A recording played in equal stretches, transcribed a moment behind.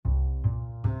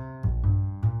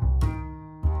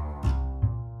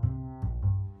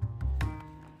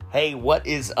Hey, what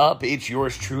is up? It's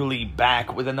yours truly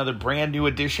back with another brand new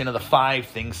edition of the 5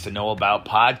 Things to Know About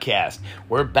podcast.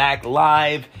 We're back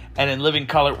live and in living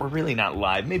color. We're really not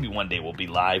live. Maybe one day we'll be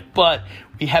live, but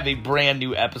we have a brand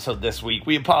new episode this week.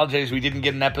 We apologize we didn't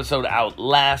get an episode out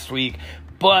last week,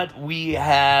 but we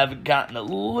have gotten a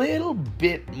little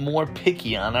bit more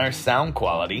picky on our sound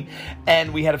quality,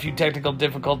 and we had a few technical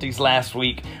difficulties last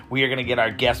week. We are going to get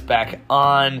our guest back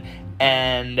on,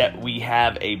 and we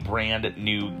have a brand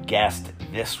new guest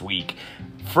this week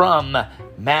from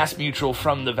Mass Mutual,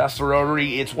 from the Vestal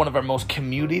Rotary. It's one of our most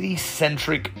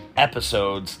community-centric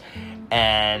episodes,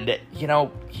 and, you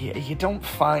know, you don't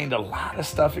find a lot of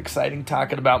stuff exciting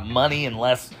talking about money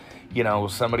unless, you know,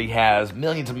 somebody has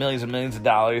millions and millions and millions of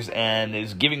dollars and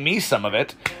is giving me some of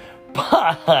it.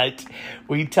 But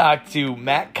we talked to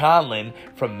Matt Conlin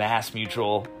from Mass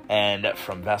Mutual and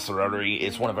from Vestal Rotary.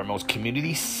 It's one of our most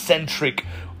community-centric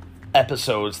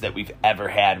episodes that we've ever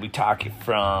had. We talk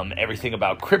from everything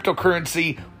about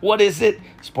cryptocurrency. What is it?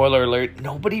 Spoiler alert,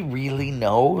 nobody really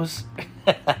knows.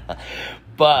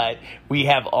 But we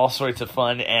have all sorts of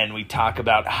fun, and we talk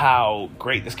about how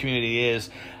great this community is,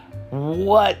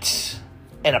 what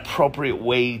an appropriate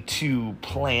way to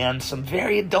plan some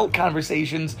very adult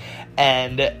conversations,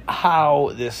 and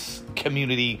how this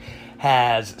community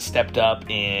has stepped up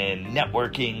in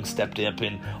networking, stepped up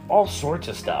in all sorts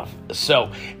of stuff.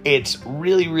 So it's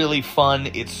really, really fun.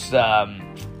 It's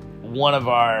one of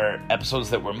our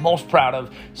episodes that we're most proud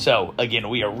of. So again,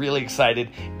 we are really excited.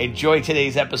 Enjoy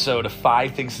today's episode of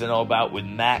 5 Things to Know About with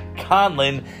Matt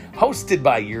Conlin, hosted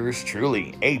by yours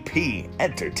truly, AP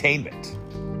Entertainment.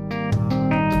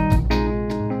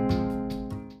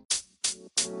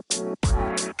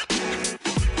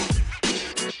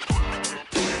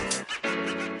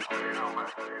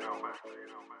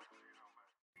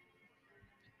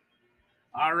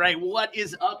 All right, what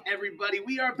is up, everybody?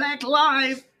 We are back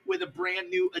live with a brand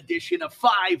new edition of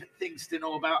 5 Things to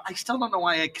Know About. I still don't know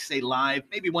why I say live.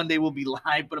 Maybe one day we'll be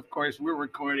live, but of course we're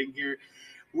recording here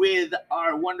with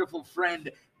our wonderful friend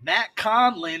Matt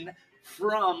Conlin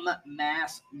from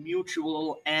Mass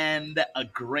Mutual, and a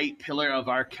great pillar of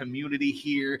our community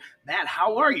here. Matt,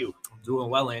 how are you? I'm doing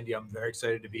well, Andy. I'm very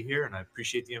excited to be here, and I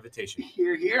appreciate the invitation.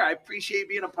 Here. I appreciate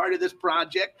being a part of this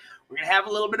project. We're going to have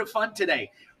a little bit of fun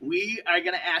today. We are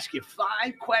going to ask you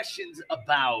 5 questions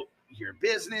about your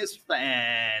business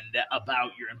and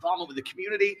about your involvement with the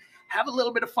community. Have a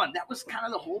little bit of fun. That was kind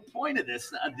of the whole point of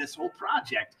this whole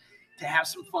project, to have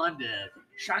some fun, to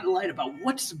shine a light about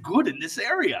what's good in this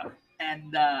area.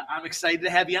 And I'm excited to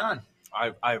have you on.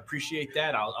 I appreciate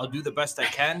that. I'll do the best I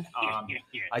can.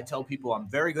 I tell people I'm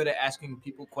very good at asking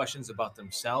people questions about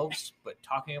themselves, but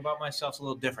talking about myself's a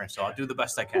little different. So I'll do the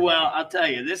best I can. Well, I'll tell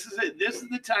you, this is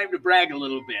the time to brag a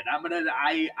little bit.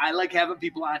 I like having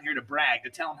people on here to brag, to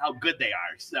tell them how good they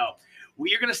are. So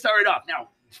we are going to start it off now.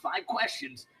 It's 5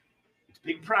 questions. It's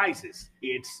big prizes.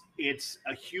 It's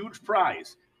a huge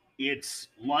prize. It's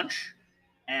lunch,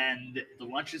 and the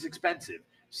lunch is expensive.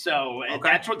 So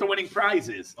That's what the winning prize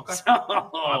is. Okay.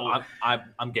 So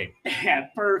I'm game. Yeah,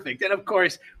 perfect. And of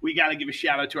course, we got to give a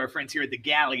shout out to our friends here at the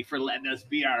Galley for letting us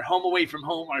be our home away from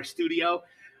home, our studio.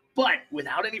 But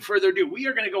without any further ado, we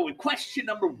are going to go with question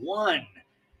number 1.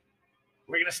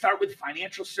 We're going to start with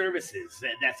financial services.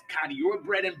 That's kind of your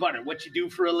bread and butter, what you do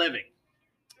for a living.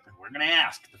 And we're going to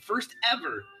ask, the first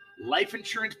ever life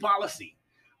insurance policy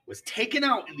was taken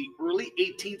out in the early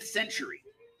 18th century.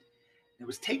 It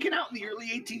was taken out in the early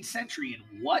 18th century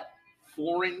in what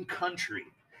foreign country?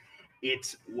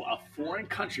 It's a foreign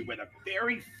country where the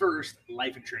very first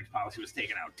life insurance policy was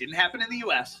taken out. Didn't happen in the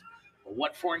U.S., but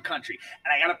what foreign country?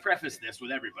 And I got to preface this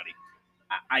with everybody.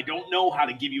 I don't know how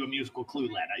to give you a musical clue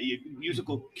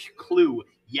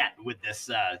yet with this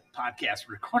podcast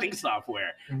recording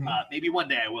software. Mm-hmm. Maybe one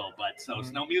day I will, but so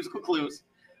it's no musical clues.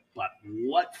 But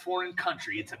what foreign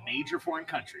country? It's a major foreign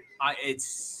country.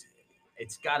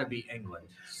 It's got to be England.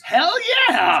 Hell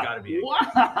yeah! It's got to be England.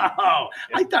 Wow!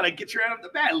 Yeah. I thought I'd get you right off the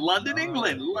bat. London,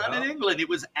 England. Yeah. England. It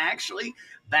was actually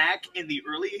back in the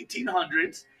early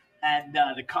 1800s, and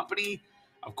the company,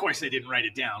 of course, they didn't write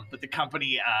it down, but the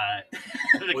company...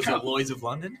 Was it Lloyd's of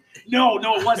London? No,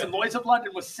 it wasn't. Lloyd's of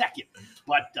London was second,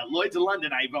 but Lloyd's of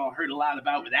London I've all heard a lot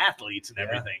about with athletes and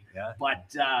everything. Yeah. But,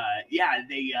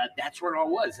 they that's where it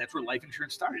all was. That's where life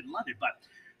insurance started in London, but...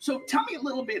 So tell me a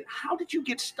little bit, how did you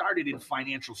get started in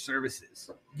financial services?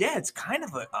 Yeah, it's kind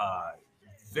of a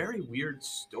very weird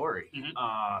story.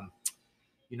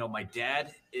 Mm-hmm. My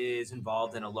dad is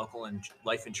involved in a local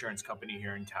life insurance company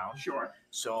here in town. Sure.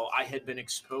 So I had been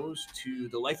exposed to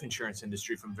the life insurance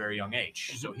industry from a very young age.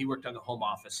 Mm-hmm. So he worked on the home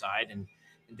office side and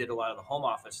did a lot of the home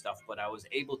office stuff, but I was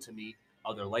able to meet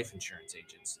other life insurance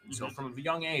agents. And so from a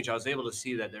young age, I was able to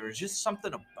see that there was just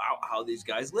something about how these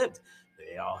guys lived.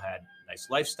 They all had nice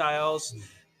lifestyles.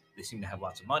 They seemed to have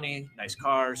lots of money, nice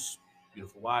cars,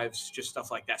 beautiful wives, just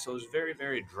stuff like that. So I was very,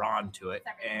 very drawn to it.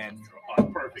 And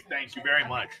perfect. Thank you very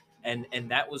much. And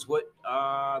that was what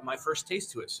my first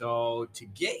taste to it. So to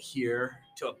get here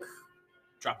took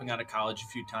dropping out of college a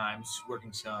few times,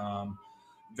 working some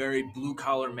very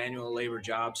blue-collar manual labor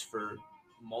jobs for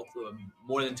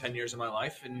more than 10 years of my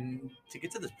life, and to get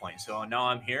to this point. So now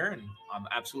I'm here, and I'm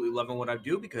absolutely loving what I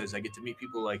do because I get to meet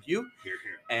people like you. Here.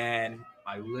 And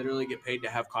I literally get paid to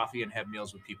have coffee and have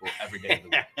meals with people every day of the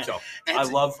week. So I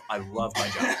love my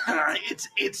job.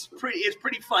 It's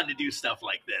pretty fun to do stuff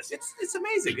like this. It's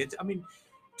amazing.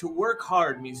 To work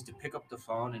hard means to pick up the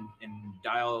phone and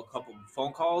dial a couple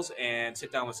phone calls and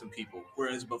sit down with some people.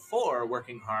 Whereas before,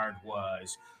 working hard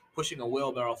was pushing a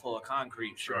wheelbarrow full of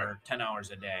concrete for 10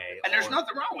 hours a day. And there's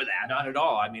nothing wrong with that. Not at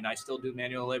all. I mean, I still do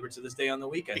manual labor to this day on the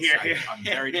weekends. I'm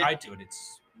very tied to it.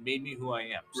 It's made me who I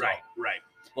am. So, Right.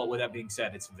 But with that being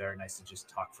said, it's very nice to just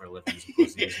talk for a living as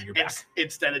opposed to using your back.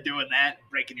 Instead of doing that,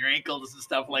 breaking your ankles and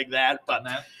stuff like that. But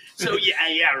that. So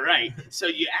right. So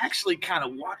you actually kind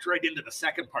of walked right into the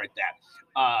second part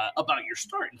about your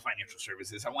start in financial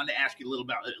services. I wanted to ask you a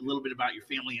little bit about your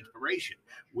family inspiration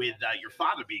with your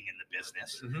father being in the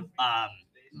business.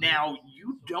 Now,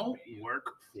 you don't work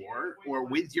for or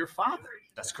with your father.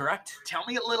 That's correct. Tell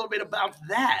me a little bit about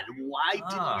that. Why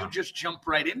didn't you just jump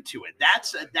right into it?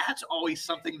 That's always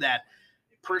something that,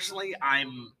 personally,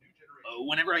 I'm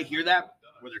whenever I hear that,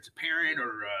 whether it's a parent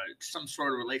or some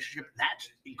sort of relationship, that's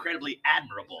incredibly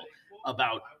admirable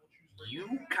about you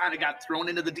kind of got thrown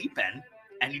into the deep end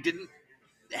and you didn't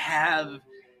have,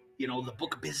 the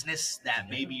book of business that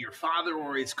maybe your father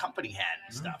or his company had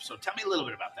and stuff. So tell me a little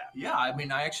bit about that. Yeah, I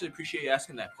mean, I actually appreciate you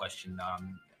asking that question.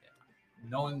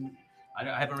 Knowing I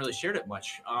haven't really shared it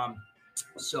much.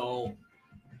 So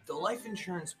the life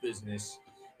insurance business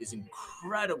is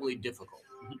incredibly difficult.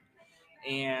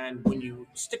 And when you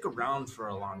stick around for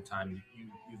a long time,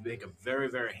 you make a very,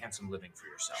 very handsome living for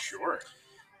yourself. Sure.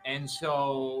 And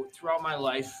so throughout my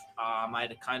life,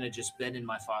 I'd kind of just been in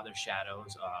my father's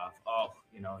shadows of,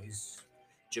 he's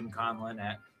Jim Conlon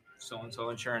at so-and-so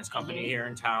insurance company here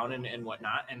in town and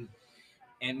whatnot.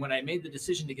 And when I made the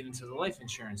decision to get into the life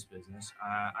insurance business,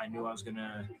 I knew I was going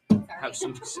to have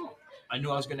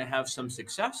some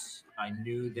success. I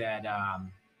knew that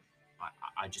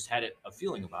I just had a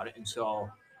feeling about it. And so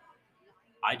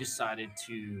I decided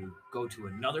to go to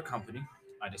another company.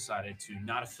 I decided to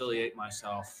not affiliate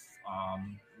myself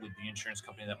with the insurance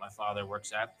company that my father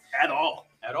works at. At all.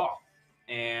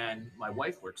 And my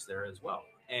wife works there as well.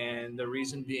 And the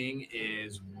reason being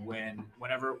is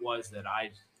whenever it was that I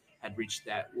had reached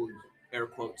that, air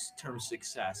quotes, term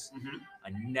success, I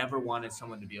never wanted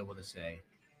someone to be able to say,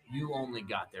 you only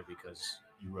got there because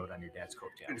you rode on your dad's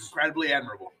coattails. It's incredibly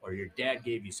admirable. Or your dad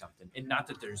gave you something. And not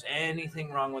that there's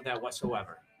anything wrong with that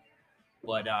whatsoever.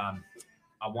 But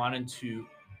I wanted to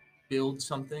build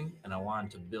something, and I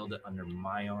wanted to build it under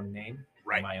my own name,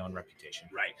 and my own reputation.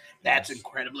 Right. That's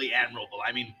incredibly admirable.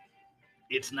 I mean,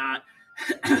 it's not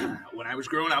when I was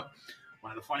growing up,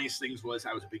 one of the funniest things was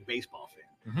I was a big baseball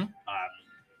fan.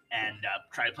 And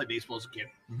tried to play baseball as a kid.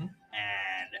 And,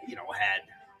 had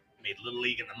made Little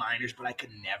League in the minors, but I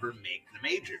could never make the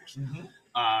majors.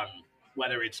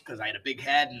 Whether it's because I had a big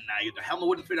head and the helmet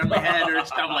wouldn't fit on my head or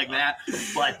stuff like that.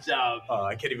 But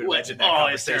I can't even imagine that. Oh,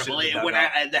 it's terrible. When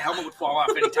the helmet would fall off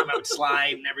anytime I would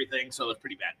slide and everything, so it's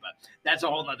pretty bad. But that's a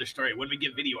whole nother story. When we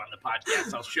get video on the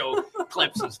podcast, I'll show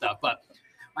clips and stuff. But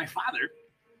my father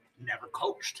never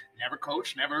coached, never pulled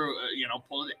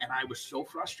it, and I was so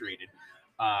frustrated.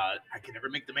 I could never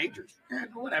make the majors.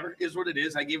 And whatever, is what it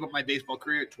is. I gave up my baseball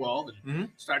career at 12 and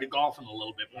started golfing a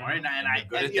little bit more, and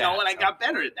I got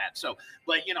better at that. So,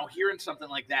 but hearing something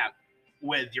like that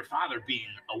with your father being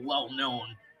a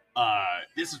well-known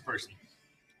business person,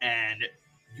 and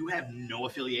you have no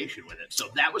affiliation with it, so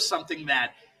that was something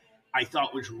that I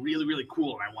thought was really, really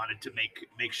cool, and I wanted to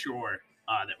make sure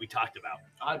that we talked about.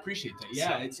 I appreciate that.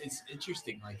 Yeah, so, it's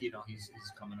interesting. Like he's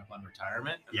coming up on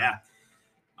retirement. Yeah.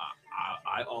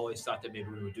 I always thought that maybe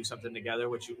we would do something together,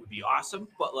 which would be awesome.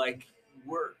 But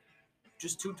we're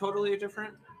just two totally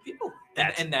different people,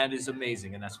 and that is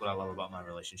amazing, and that's what I love about my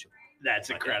relationship.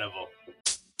 That's incredible.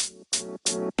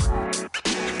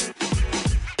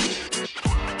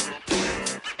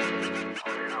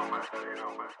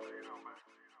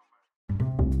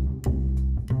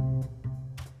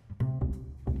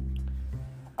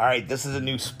 All right, this is a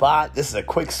new spot. This is a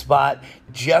quick spot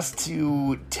just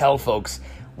to tell folks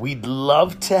we'd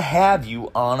love to have you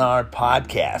on our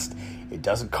podcast. It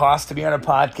doesn't cost to be on our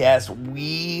podcast.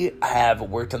 We have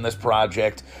worked on this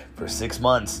project for 6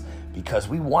 months because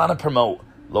we want to promote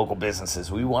local businesses.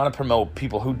 We want to promote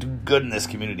people who do good in this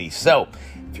community. So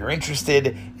if you're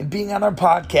interested in being on our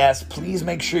podcast, please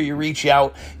make sure you reach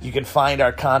out. You can find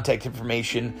our contact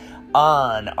information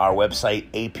on our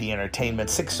website,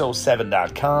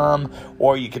 apentertainment607.com,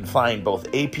 or you can find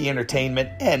both AP Entertainment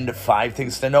and 5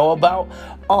 Things to Know About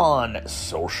on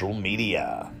social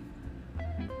media.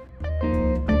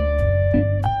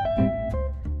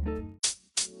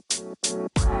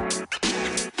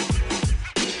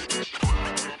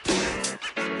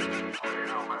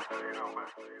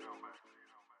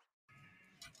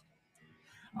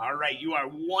 All right, you are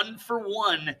 1 for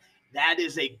 1. That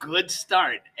is a good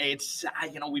start. It's,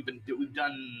 we've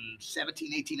done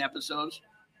 17, 18 episodes,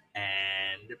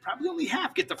 and probably only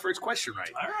half get the first question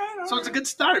right. All right. So it's a good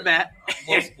start, Matt.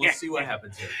 We'll see what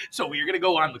happens here. So we're going to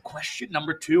go on to question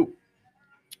number 2.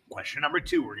 Question number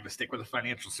 2, we're going to stick with the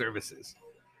financial services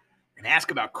and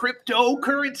ask about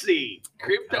cryptocurrency.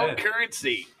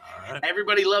 Cryptocurrency. All right.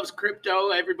 Everybody loves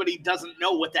crypto. Everybody doesn't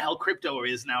know what the hell crypto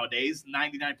is nowadays.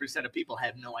 99% of people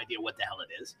have no idea what the hell it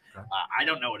is. Okay. I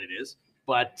don't know what it is.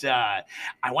 But I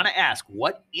want to ask,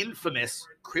 what infamous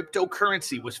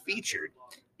cryptocurrency was featured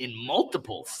in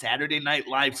multiple Saturday Night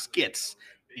Live skits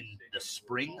in the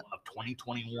spring of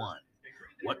 2021?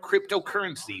 What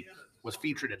cryptocurrency was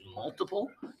featured in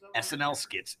multiple SNL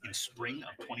skits in spring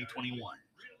of 2021?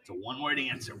 It's a one-word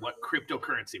answer. What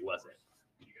cryptocurrency was it?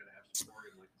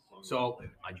 So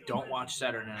I don't watch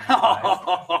Saturday Night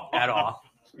Live at all.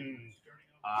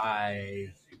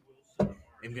 I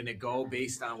am going to go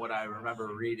based on what I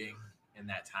remember reading in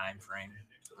that time frame.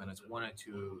 And it's one or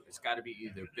two. It's got to be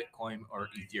either Bitcoin or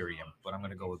Ethereum, but I'm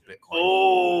going to go with Bitcoin.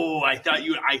 Oh, I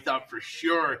thought for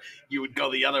sure you would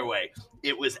go the other way.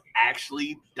 It was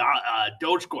actually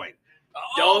Dogecoin.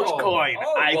 Dogecoin.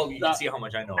 Well, you can see how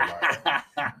much I know about it.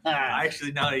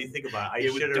 Actually, now that you think about it,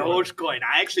 it was Dogecoin.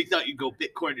 I actually thought you'd go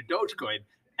Bitcoin to Dogecoin.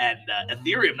 And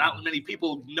Ethereum, not many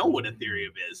people know what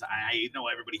Ethereum is. I know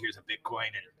everybody hears of Bitcoin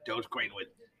and Dogecoin with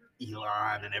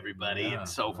Elon and everybody and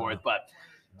so forth. But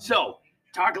so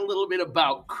talk a little bit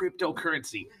about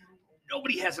cryptocurrency.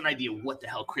 Nobody has an idea what the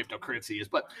hell cryptocurrency is,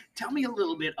 but tell me a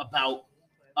little bit about,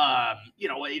 you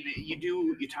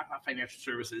talk about financial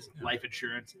services, life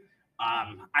insurance.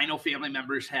 I know family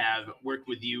members have worked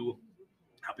with you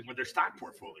helping with their stock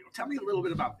portfolio. Tell me a little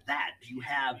bit about that. Do you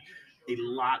have a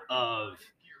lot of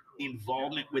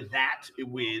involvement with that,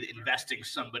 with investing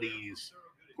somebody's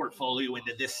portfolio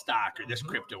into this stock or this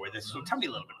crypto or this? So tell me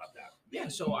a little bit about that. Yeah,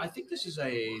 so I think this is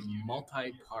a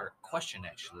multi-part question,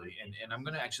 actually, and I'm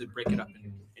going to actually break it up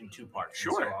in 2 parts.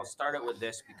 Sure. And so I'll start it with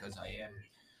this because I am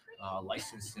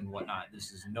licensed and whatnot.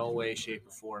 This is no way, shape,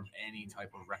 or form any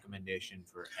type of recommendation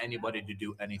for anybody to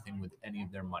do anything with any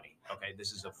of their money. Okay,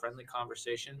 this is a friendly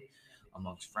conversation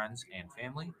amongst friends and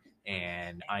family,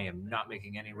 and I am not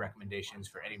making any recommendations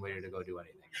for anybody to go do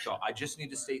anything. So I just need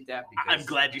to state that because I'm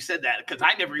glad you said that because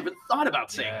I never even thought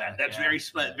about saying that. That's very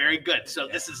good. So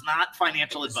this is not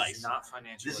financial advice. This is not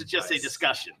financial This is advice. just a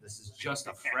discussion. This is just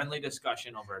a friendly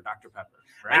discussion over a Dr. Pepper.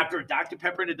 Right? After a Dr.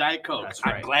 Pepper and a Diet Coke. That's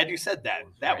I'm right. glad you said that.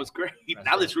 That Right. was great. That's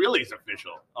Now right. this really is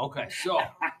official. Okay, so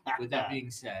with that being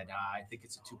said, I think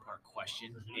it's a 2-part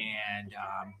question, and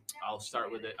I'll start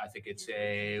with it. I think it's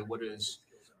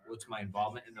what's my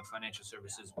involvement in the financial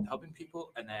services helping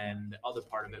people, and then the other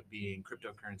part of it being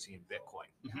cryptocurrency and Bitcoin.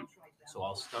 Mhm. So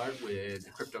I'll start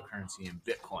with cryptocurrency and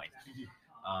Bitcoin.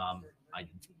 I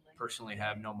personally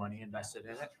have no money invested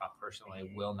in it. I personally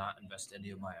will not invest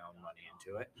any of my own money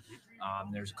into it.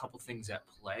 There's a couple things at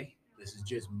play. This is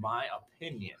just my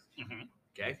opinion. Mhm.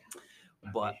 Okay.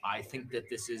 But I think that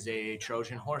this is a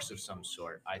Trojan horse of some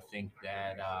sort. I think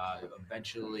that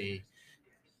eventually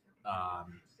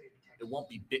it won't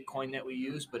be Bitcoin that we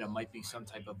use, but it might be some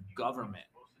type of government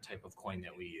type of coin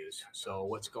that we use. So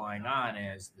what's going on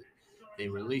is they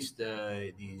release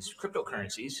these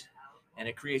cryptocurrencies, and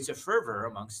it creates a fervor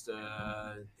amongst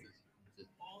the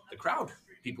crowd.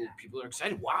 People are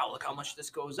excited. Wow, look how much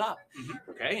this goes up.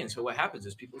 Okay, and so what happens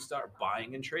is people start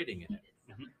buying and trading in it.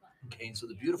 Okay, and so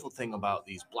the beautiful thing about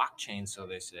these blockchains, so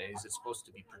they say, is it's supposed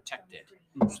to be protected.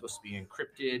 It's supposed to be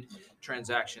encrypted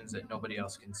transactions that nobody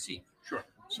else can see. Sure.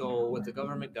 So what the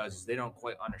government does is they don't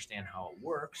quite understand how it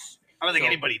works. I don't think So-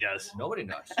 anybody does. Nobody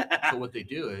does. So what they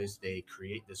do is they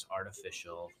create this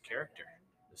artificial character,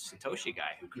 the Satoshi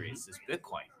guy who creates this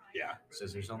Bitcoin. Yeah.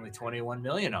 Says there's only 21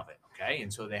 million of it. Okay.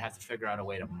 And so they have to figure out a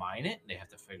way to mine it. They have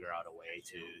to figure out a way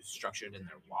to structure it in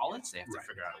their wallets. They have to Right.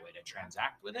 figure out a way to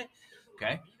transact with it.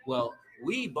 Okay. Well,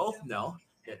 we both know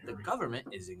that the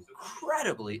government is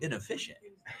incredibly inefficient.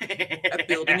 at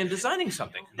building and designing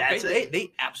something. That's okay?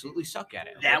 They absolutely suck at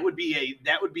it. Okay? That would be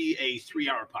a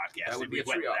 3-hour podcast. That would if be we a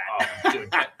went 3-hour. with Oh,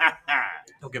 dude, that.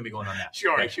 don't get me going on that.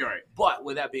 Sure, Okay? sure. But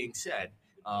with that being said,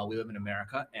 we live in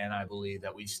America, and I believe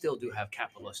that we still do have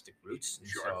capitalistic roots. And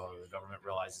Sure. So the government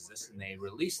realizes this, and they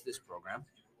release this program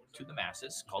to the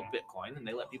masses called Bitcoin, and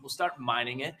they let people start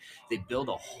mining it. They build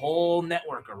a whole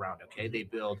network around it. Okay, they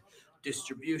build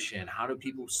distribution. How do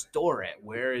people store it?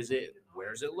 Where is it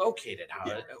located?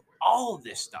 All of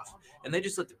this stuff, and they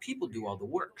just let the people do all the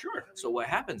work. Sure. So what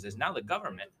happens is now the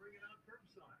government,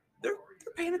 they're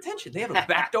paying attention. They have a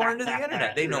backdoor into the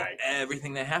internet. They know Right.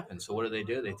 everything that happens. So what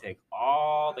do? They take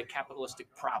all the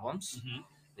capitalistic problems, Mhm.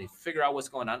 they figure out what's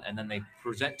going on, and then they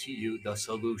present to you the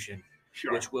solution,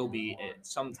 Sure. which will be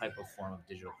some type of form of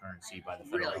digital currency by the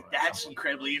federal Really, government. that's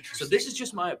incredibly interesting. So this is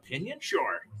just my opinion,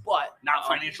 sure, but not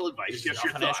financial this advice, is just not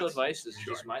your financial thoughts. advice. This is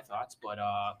Sure. just my thoughts, but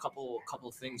a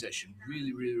couple things that should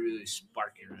really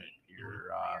spark your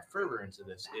fervor into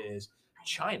this is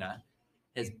China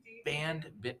has banned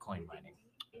Bitcoin mining.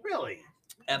 Really?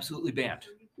 Absolutely banned.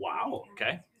 Wow.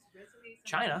 Okay.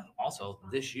 China also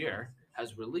this year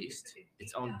has released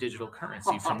its own digital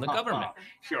currency from the government.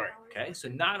 Sure. Okay. So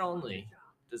not only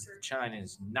does China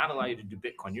is not allow you to do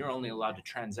Bitcoin, you're only allowed to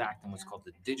transact in what's called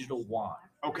the digital yuan.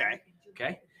 Okay.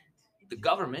 Okay. The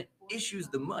government issues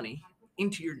the money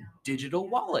into your digital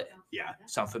wallet. Yeah.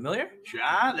 Sound familiar? Sure.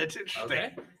 That's interesting.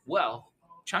 Okay. Well,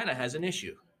 China has an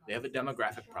issue. They have a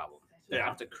demographic problem. They Yeah.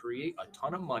 have to create a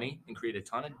ton of money and create a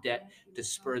ton of debt to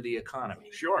spur the economy.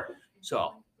 Sure.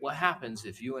 So, what happens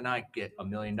if you and I get $1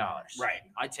 million? Right.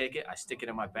 I take it, I stick it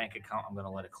in my bank account, I'm going to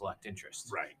let it collect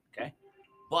interest. Right. Okay.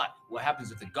 But what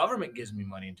happens if the government gives me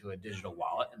money into a digital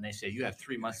wallet and they say you have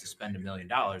 3 months to spend $1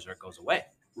 million or it goes away?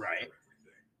 Right.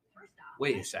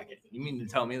 Wait a second. You mean to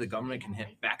tell me the government can hit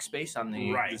backspace on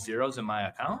the Right. zeros in my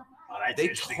account? Oh, that's They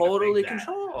interesting to totally think that.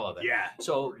 control all of it. Yeah.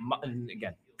 So, and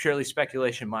again, purely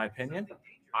speculation, my opinion.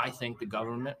 I think the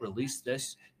government released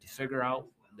this to figure out,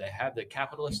 they have the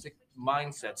capitalistic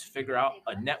mindsets, figure out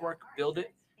a network, build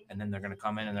it, and then they're going to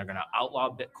come in and they're going to outlaw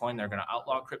Bitcoin, they're going to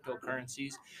outlaw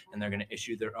cryptocurrencies, and they're going to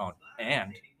issue their own.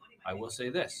 And I will say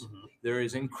this, Mhm. there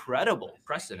is incredible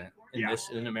precedent in Yeah. this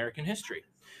in American history.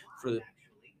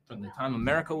 From the time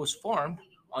America was formed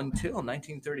until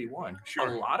 1931, Sure.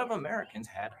 a lot of Americans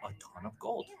had a ton of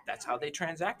gold. That's how they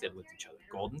transacted with each other,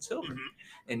 gold and silver. Mhm.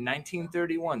 In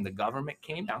 1931, the government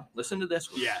came down. Listen to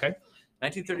this one. Yeah. Okay.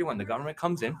 1931, the government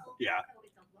comes in. Yeah.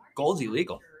 Gold's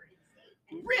illegal.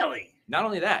 Really? Not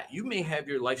only that, you may have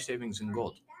your life savings in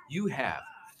gold. You have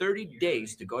 30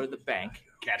 days to go to the bank,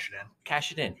 Cash it in.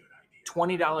 cash it in.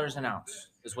 $20 an ounce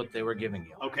is what they were giving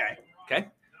you. Okay. Okay.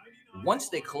 Once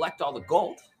they collect all the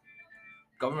gold,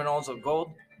 government owns the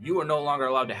gold, you are no longer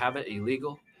allowed to have it,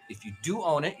 illegal. If you do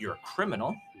own it, you're a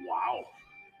criminal. Wow.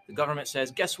 The government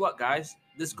says, guess what, guys?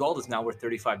 This gold is now worth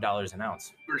 $35 an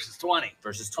ounce Versus 20.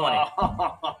 versus 20.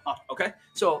 Okay.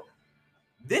 So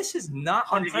this is not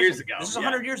 100 years unprecedented. ago, This is yeah.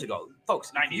 100 years ago.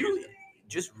 Folks, 90 you years ago.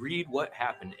 just read what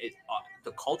happened.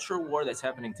 The cultural war that's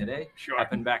happening today Sure.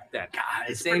 happened back then. God,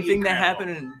 The it's same pretty thing that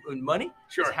incredible. happened in money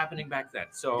Sure. is happening back then.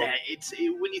 So Yeah,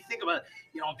 when you think about,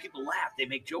 when people laugh, they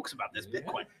make jokes about this Yeah.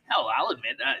 Bitcoin. Hell, I'll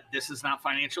admit this is not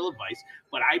financial advice,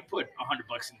 but I put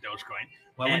 $100 in Dogecoin.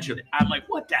 why wouldn't you? And I'm like,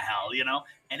 what the hell,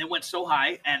 And it went so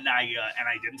high, and I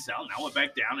didn't sell. Now we're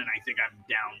back down, and I think I'm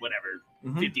down whatever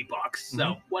Mhm. $50.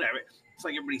 So whatever. It's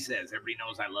like everybody says. Everybody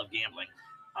knows I love gambling.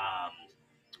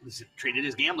 This is treated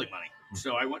as gambling money.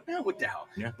 So I went, what the hell?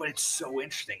 Yeah. But it's so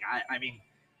interesting. I mean,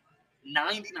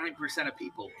 99% of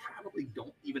people probably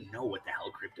don't even know what the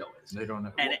hell crypto is. They don't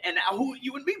know. And who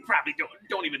you and me probably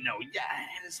don't even know. Yeah,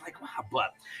 and it's like, wow.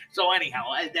 But so anyhow,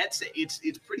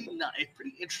 it's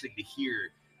pretty interesting to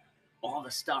hear all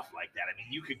the stuff like that. I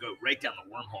mean, you could go right down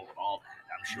the wormhole with all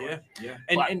that, I'm sure. Yeah.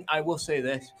 But- And I will say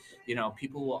this,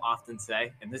 people will often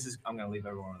say, and this is, I'm going to leave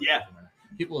everyone. with Yeah. this for a minute.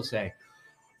 People will say,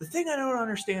 the thing I don't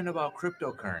understand about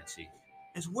cryptocurrency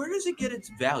is where does it get its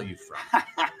value from?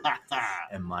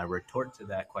 And my retort to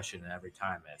that question every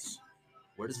time is,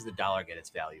 where does the dollar get its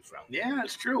value from? Yeah,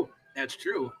 that's true. That's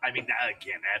true. I mean,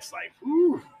 again, that's like,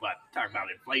 whew, but talking about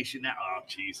inflation now. Oh,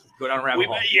 jeez. Go down a rabbit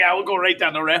hole. Yeah, we'll go right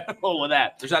down the rabbit hole with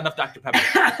that. There's not enough Dr. Pepper.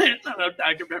 There's not enough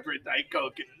Dr. Pepper and Diet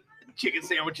Coke and chicken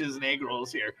sandwiches and egg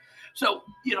rolls here. So,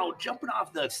 jumping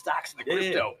off the stocks and the Yeah,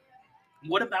 crypto,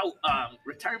 what about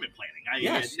retirement planning?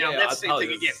 Yes. Now, that's the same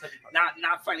thing again.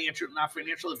 Not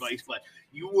financial advice, but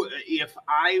if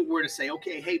I were to say,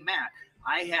 okay, hey, Matt,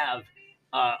 I have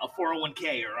a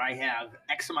 401k or I have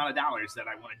X amount of dollars that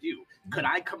I want to do. Could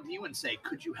I come to you and say,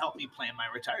 could you help me plan my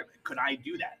retirement? Could I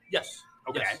do that? Yes.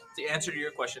 Okay. Yes. The answer to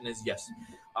your question is yes.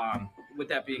 with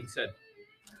that being said,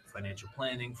 financial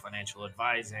planning, financial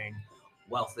advising,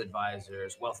 wealth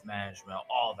advisors, wealth management,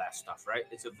 all that stuff, right?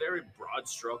 It's a very broad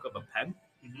stroke of a pen.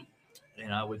 Mhm.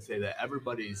 And I would say that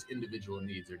everybody's individual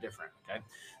needs are different. Okay.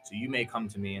 So you may come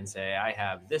to me and say, I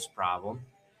have this problem,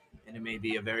 and it may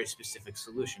be a very specific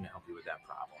solution to help you with that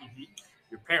problem. Mhm.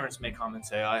 Your parents may come and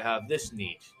say, I have this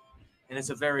need, and it's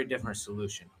a very different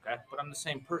solution. Okay. But I'm the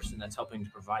same person that's helping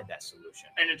to provide that solution.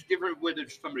 And it's different whether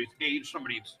it's somebody's age,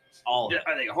 somebody's All of it.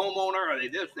 are they a homeowner, are they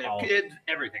this, they have All of kids,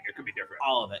 everything. It could be different.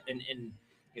 All of it. And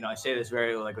you know, I say this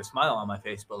very like a smile on my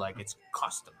face, but like it's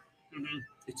custom. Mm-hmm.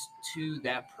 It's to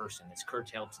that person. It's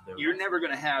curtailed to their You're life. never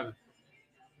going to have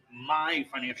my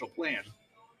financial plan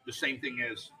the same thing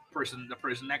as the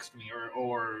person next to me,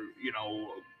 or you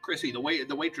know, Chrissy, the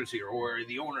waitress here, or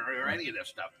the owner, or any of this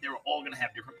stuff. They're all going to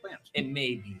have different plans. It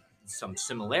may be some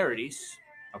similarities.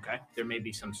 Okay. There may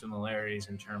be some similarities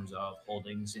in terms of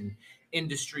holdings in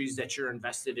industries that you're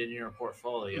invested in your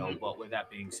portfolio. Mhm. But with that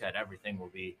being said, everything will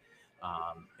be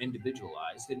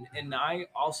individualized. And I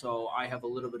have a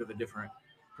little bit of a different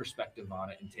perspective on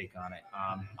it and take on it.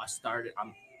 I'm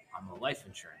a life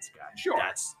insurance guy. Sure.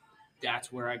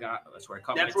 That's where I cut That's my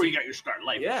where you teeth. got your start,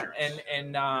 life Yeah,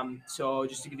 insurance. so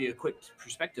just to give you a quick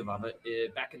perspective of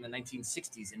it, back in the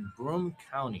 1960s in Broome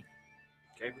County,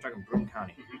 okay, we're talking Broome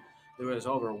County, Mhm. there was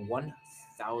over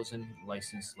 1,000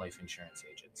 licensed life insurance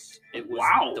agents. It was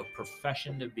Wow. the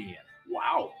profession to be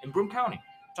Wow, in Broome County.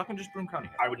 Talking just Broome County.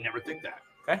 I would never think that.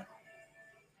 Okay,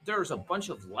 there's a bunch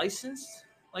of licensed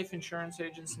life insurance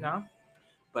agents now,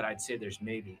 but I'd say there's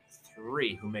maybe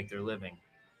 3 who make their living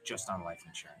just on life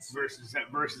insurance.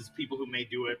 Versus people who may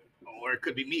do it, or it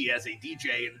could be me as a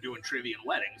DJ and doing trivia and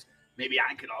weddings. Maybe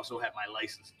I could also have my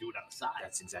license and do it on the side.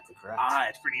 That's exactly correct.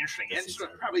 It's pretty interesting. That's And so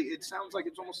exactly- probably it sounds like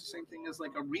it's almost the same thing as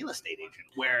like a real estate agent,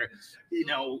 where you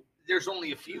know there's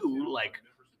only a few like.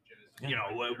 You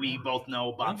know, we both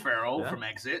know Bob Yeah. Farrell Yeah. from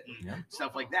Exit and Yeah.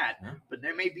 stuff like that. Yeah. But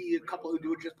there may be a couple who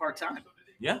do it just part time.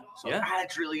 Yeah, So yeah.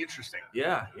 that's really interesting.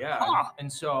 Yeah. Huh.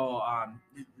 And so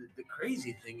the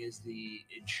crazy thing is the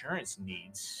insurance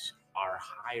needs are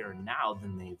higher now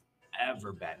than they've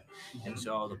ever been. And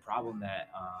so the problem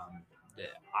that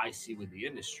I see with the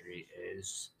industry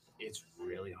is it's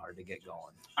really hard to get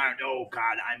going. I know,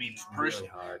 God. I mean, It's really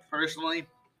hard. personally,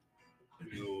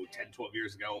 10, 12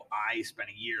 years ago, I spent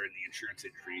a year in the insurance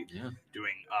industry Yeah.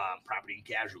 doing property and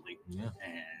casualty Yeah.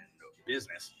 and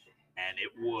business. And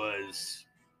it was,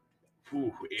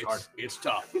 hard. it's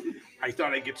tough. I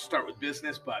thought I'd get to start with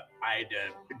business, but I had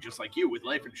to, just like you with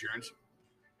life insurance,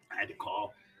 I had to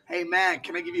call, hey, man,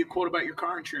 can I give you a quote about your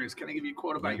car insurance? Can I give you a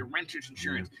quote about Yeah. your renter's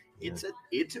insurance? Yeah.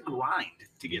 It's a grind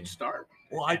to get Yeah. started.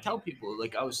 Well, I tell people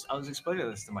like I was explaining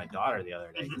this to my daughter the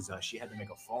other day Mhm. because she had to make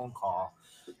a phone call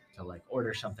to like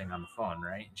order something on the phone,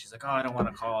 right? And she's like, "Oh, I don't want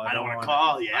to call. I don't want to wanna-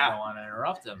 call, I yeah. don't want to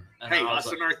interrupt him." And Hey, I was us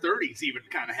like, in our 30s even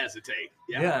kind of hesitate.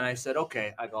 yeah. And I said,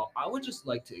 "Okay." I go, "I would just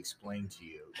like to explain to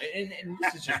you, and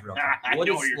this is just real talk. I What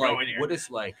know it's where you're like? going here. What it's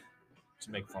like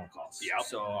to make phone calls?" Yep.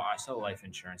 So I sell life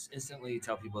insurance. Instantly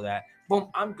tell people that, boom,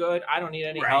 I'm good. I don't need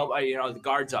any Right. help. The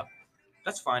guard's up.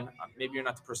 That's fine. Maybe you're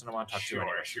not the person I want to talk to. Sure,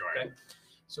 anyway, sure. okay?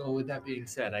 So with that being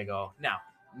said, I go, now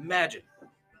imagine you're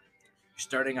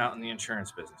starting out in the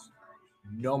insurance business,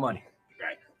 no money.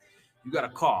 Right. You got a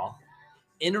call,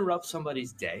 interrupt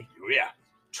somebody's day, Yeah.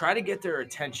 try to get their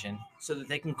attention so that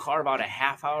they can carve out a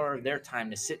half hour of their time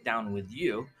to sit down with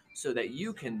you so that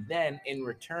you can then in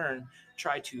return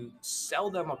try to sell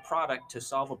them a product to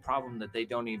solve a problem that they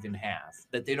don't even have,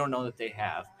 that they don't know that they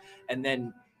have. And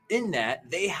then in that,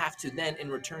 they have to then in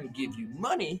return give you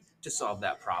money to solve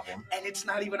that problem. And it's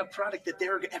not even a product that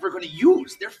they're ever going to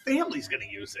use. Their family's going to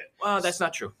use it. Well, that's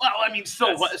not true. Well, I mean, so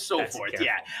That's forth. careful.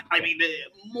 Yeah. I mean,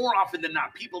 more often than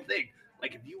not, people think,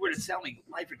 like, if you were to sell me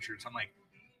life insurance, I'm like,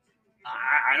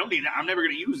 I don't need that. I'm never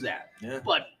going to use that. Yeah.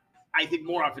 But I think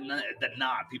more often than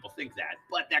not, people think that.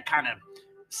 But that kind of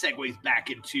segues back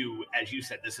into, as you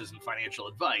said, this isn't financial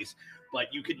advice,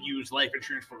 but you can use life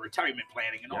insurance for retirement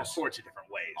planning in all Yes. sorts of different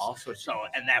ways. All sorts. So,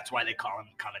 and that's why they come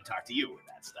and talk to you with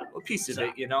that stuff. A piece of So-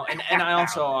 it, and I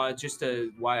also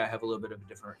why I have a little bit of a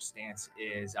different stance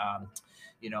is,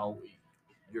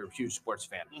 you're a huge sports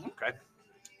fan, Mhm. okay?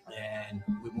 And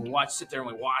we sit there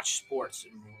and we watch sports,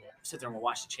 and we sit there and we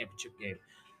watch the championship game.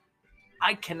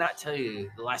 I cannot tell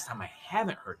you the last time I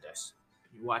haven't heard this.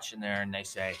 You watch in there and they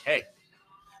say, "Hey,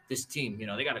 this team,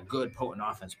 they got a good potent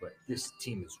offense, but this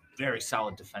team is very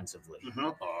solid defensively."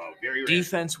 Very rare.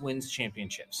 Defense wins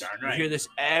championships. Darn You right. hear this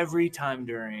every time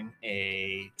during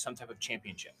some type of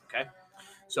championship. Okay,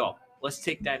 so let's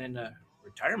take that into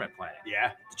retirement planning.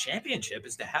 Yeah. The championship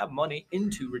is to have money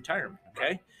into retirement.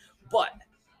 Okay, but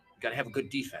you got to have a good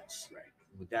defense. Right.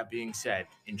 with that being said,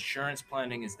 insurance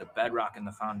planning is the bedrock and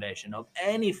the foundation of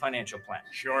any financial plan.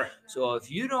 Sure. So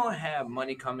if you don't have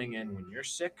money coming in when you're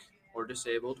sick or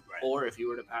disabled, Right. or if you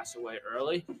were to pass away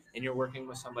early and you're working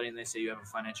with somebody and they say you have a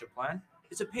financial plan,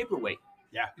 it's a paperweight.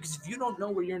 Yeah. Because if you don't know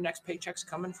where your next paycheck's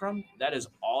coming from, that is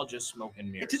all just smoke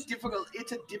and mirrors. It's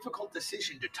a difficult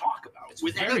decision to talk about It's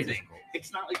with very anything. difficult.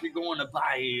 It's not like you're going to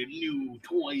buy new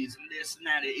toys and this and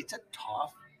that. It's a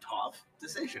tough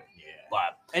decision. Yeah.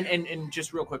 But And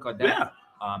just real quick on that,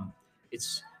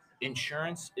 it's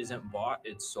insurance isn't bought,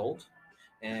 it's sold.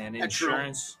 And That's true.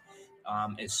 insurance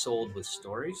is sold with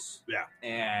stories. Yeah.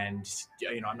 And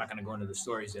I'm not going to go into the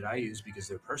stories that I use because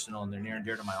they're personal and they're near and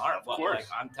dear to my heart. But course. like,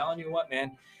 I'm telling you what,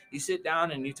 man, you sit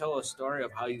down and you tell a story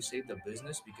of how you saved a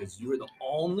business because you were the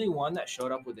only one that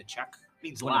showed up with a check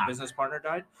means when a business partner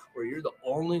died, or you're the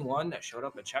only one that showed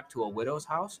up a check to a widow's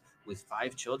house with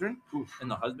 5 children and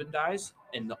the husband dies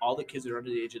and all the kids are under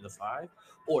the age of the 5,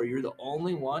 or you're the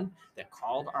only one that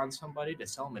called on somebody to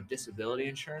sell them a disability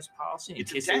insurance policy in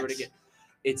It's case they were to intense. get.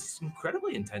 It's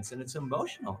incredibly intense and it's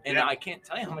emotional. And Yeah. I can't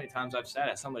tell you how many times I've sat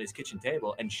at somebody's kitchen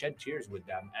table and shed tears with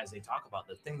them as they talk about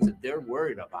the things that they're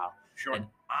worried about. Sure. And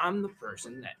I'm the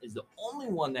person that is the only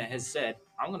one that has said,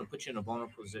 I'm going to put you in a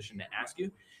vulnerable position to ask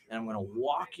you, and I'm going to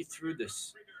walk you through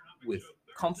this with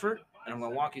comfort, and I'm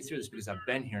going to walk you through this because I've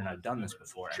been here and I've done this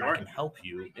before, and Sure. I can help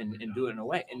you and do it in a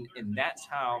way. And that's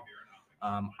how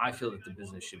I feel that the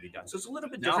business should be done. So it's a little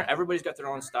bit different. No. Everybody's got their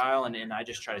own style, and I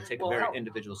just try to take Well, a very how-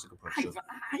 individualistic approach to it.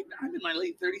 I'm in my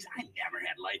late 30s. I never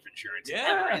had life insurance. Yeah.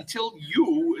 Ever, until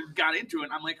you got into it.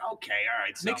 I'm like, okay, all right.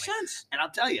 Makes sell me. sense. And I'll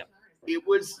tell you,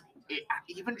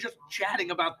 even just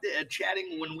chatting about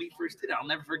chatting when we first did it, I'll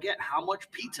never forget how much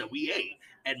pizza we ate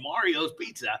at Mario's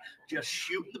Pizza, just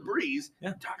shooting the breeze,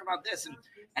 Yeah. talking about this.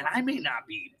 And I may not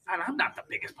be, and I'm not the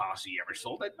biggest policy you ever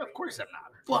sold. Of course I'm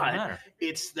not. Doesn't But matter.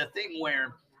 it's the thing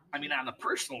where, I mean, on the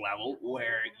personal level,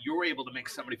 where you're able to make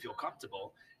somebody feel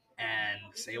comfortable and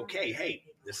say, okay, hey,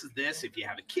 this is this. If you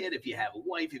have a kid, if you have a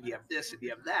wife, if you have this, if you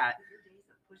have that,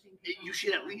 you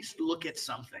should at least look at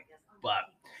something. But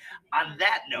on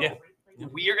that note, Yeah.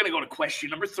 we are going to go to question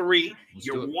number 3. Let's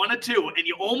You're do it. 1 of 2, and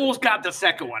you almost got the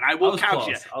second one. I will was count close.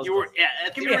 you. I was You were close.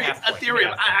 Give me a Ethereum. half point. Give me a Ethereum.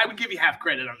 half point. I would give you half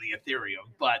credit on the Ethereum.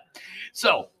 But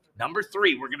so number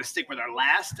 3, we're going to stick with our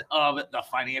last of the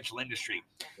financial industry.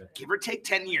 Okay. Give or take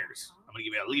 10 years. I'm going to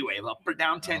give you a leeway of up or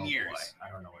down 10 Oh, years. boy.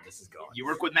 I don't know where this is going. You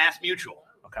work with Mass Mutual.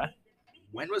 Okay.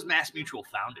 When was Mass Mutual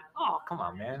founded? Oh, come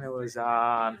on, man. It was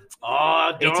Oh,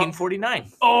 1849.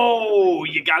 Oh,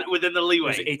 you got it within the It leeway.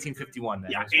 was 1851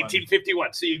 then. Yeah, That's when-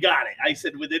 1851. So you got it. I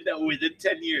said within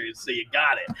 10 years. So you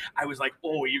got it. I was like,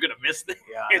 oh, you're gonna miss this.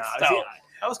 Yeah, It's no, tough.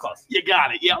 that was close. You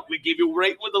got it. Yeah, we gave you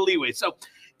right with the leeway. So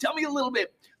tell me a little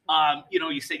bit.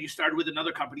 You said you started with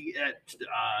another company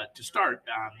to start.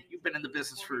 You've been in the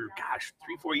business for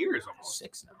 3-4 years almost.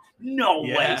 6 now. No way,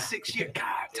 Yeah. 6 years.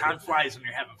 God, time flies when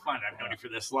you're having fun. I've known you for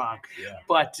this long. Yeah.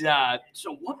 But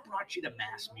so what brought you to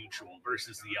Mass Mutual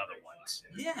versus the other ones?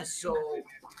 Yeah. So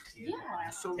Yeah.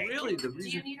 So Thank really, the Do you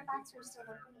reason need a box or still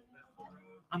open?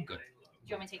 I'm good. Do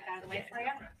you want me to take that out of the way for you?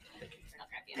 Okay.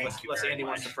 Thank you Unless very Andy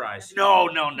wants much. the fries. No.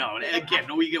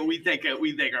 Again, we thank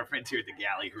our friends here at the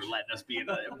Galley who letting us be in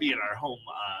our home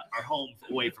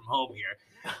away from home here.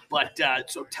 But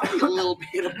so tell me a little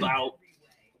bit about.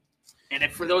 And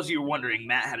if for those of you wondering,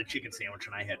 Matt had a chicken sandwich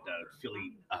and I had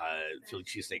Philly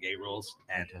cheesesteak egg rolls,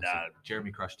 and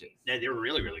Jeremy crushed it. they were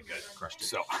really really good. Crushed it.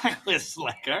 So I was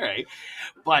like, all right,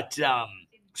 but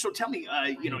so tell me,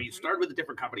 you started with a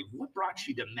different company. What brought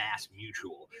you to Mass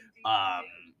Mutual?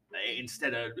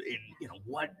 Instead of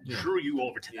what drew you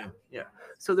over to them? Yeah.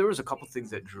 So there was a couple things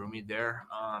that drew me there.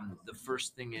 The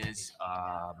first thing is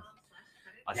I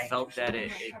felt that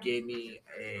it gave me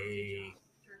a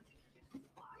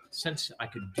sense I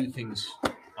could do things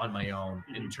on my own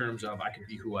in terms of I could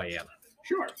be who I am.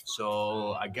 Sure.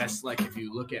 So I guess like if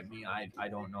you look at me, I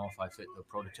don't know if I fit the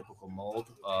prototypical mold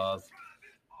of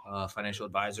financial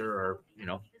advisor or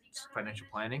financial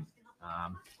planning.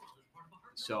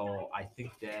 So I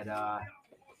think that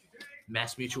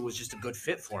Mass Mutual was just a good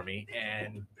fit for me,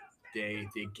 and they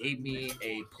gave me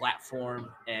a platform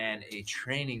and a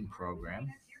training program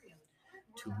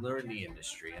to learn the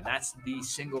industry, and that's the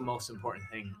single most important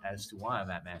thing as to why I'm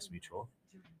at Mass Mutual.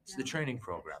 It's the training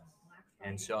program.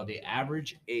 And so the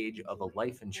average age of a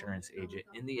life insurance agent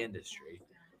in the industry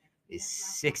is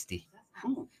 60.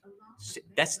 Whew.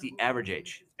 That's the average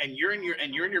age. And you're in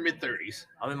your mid 30s,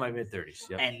 I'm in my mid 30s.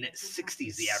 Yep. and 60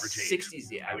 is the average age. 60 is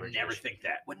the I would average never age. think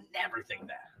that. Would never think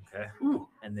that. Okay. Ooh,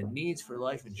 And the needs for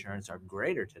life insurance are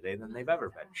greater today than they've ever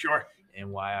been. sure. And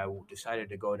why I decided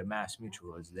to go to Mass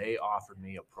Mutual is they offered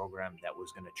me a program that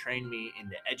was going to train me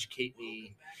and to educate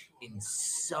me in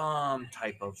some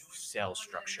type of sales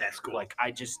structure. That's cool. Like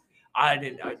I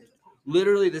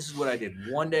literally, this is what I did.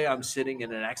 One day I'm sitting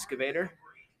in an excavator,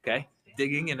 okay,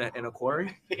 digging in a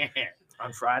quarry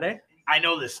on Friday. I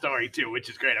know this story too, which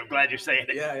is great. I'm glad you're saying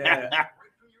it. Yeah.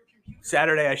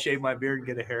 Saturday I shave my beard and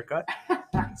get a haircut.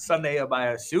 Sunday I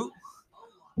buy a suit.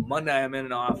 Monday I'm in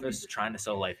an office trying to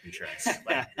sell life insurance.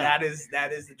 Like, that is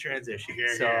the transition.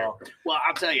 Here, So here. Well,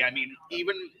 I'll tell you. I mean,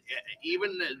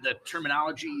 even the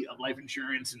terminology of life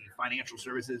insurance and financial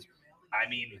services. I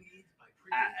mean,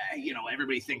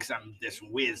 everybody thinks I'm this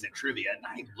whiz at trivia, and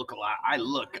I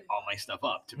look all my stuff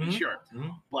up to be Mhm. sure.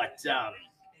 Mhm. But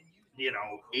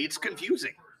it's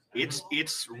confusing.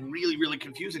 It's really, really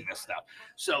confusing, this stuff.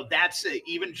 So that's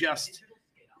even just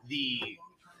the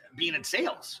being in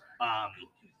sales.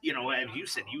 As you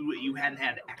said, you hadn't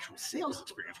had actual sales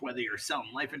experience, whether you're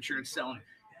selling life insurance, selling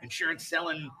insurance,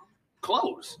 selling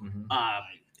clothes. Mhm. I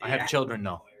I have children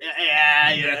though.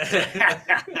 Yeah.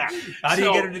 How do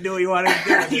you get them to do what you want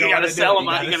to do? You got to sell them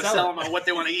on. You got to sell them on what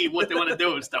they want to eat, what they want to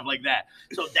do, and stuff like that.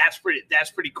 So that's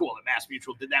pretty cool that Mass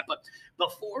Mutual did that. But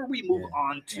before we move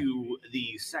on to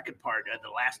the second part, the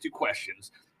last two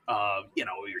questions,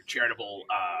 your charitable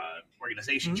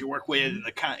organizations you work with in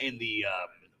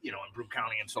Broome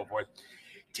County and so forth.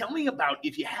 Tell me about,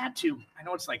 if you had to. I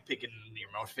know it's like picking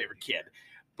your most favorite kid,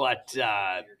 but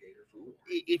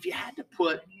if you had to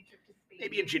put,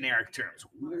 maybe in generic terms,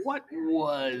 what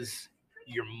was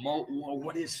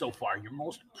what is so far your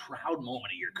most proud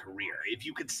moment of your career, if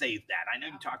you could say that? I know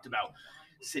you talked about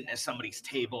sitting at somebody's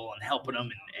table and helping them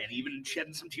and even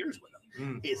shedding some tears with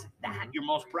them. Is that your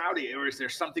most proud of, or is there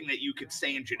something that you could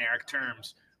say in generic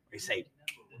terms where you say,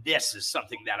 this is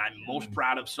something that I'm most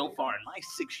proud of so far in my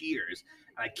 6 years,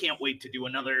 and I can't wait to do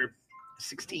another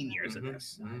 16 years of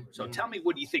this? So tell me,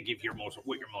 what do you think what you're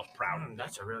most proud of?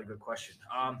 That's a really good question.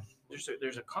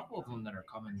 There's a couple of them that are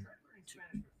coming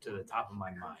to the top of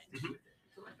my mind.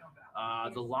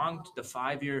 The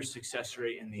 5-year success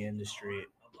rate in the industry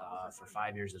for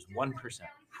 5 years is 1%.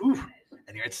 Whew.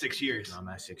 And you're at 6 years. I'm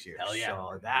at 6 years. Hell yeah.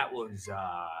 So that was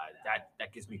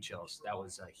that gives me chills. That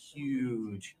was a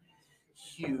huge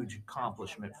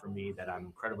accomplishment for me that I'm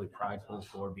incredibly prideful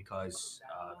for, because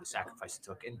the sacrifice it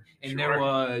took. And there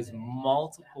was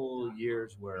multiple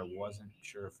years where I wasn't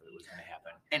sure if it was going to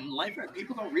happen. And life,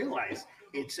 people don't realize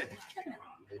it's a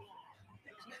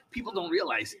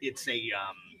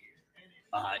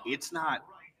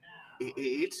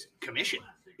it's commission.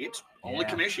 It's only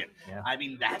commission. Yeah. I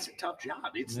mean, that's a tough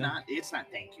job. It's not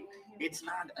thank you. It's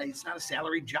not a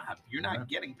salaried job. You're not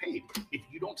getting paid. If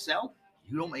you don't sell,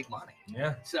 you don't make money.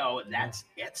 Yeah. So that's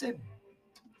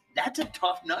a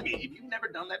tough nugget. If you've never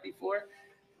done that before,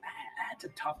 that's a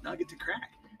tough nugget to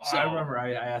crack. So I remember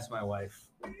I asked my wife,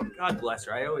 God bless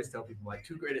her. I always tell people my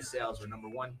 2 greatest sales were, number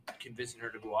 1, convincing her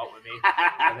to go out with me,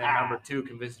 and then number 2,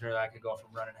 convincing her that I could go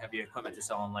from running heavy equipment to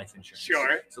selling life insurance.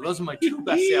 Sure. So those are my 2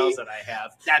 best sales that I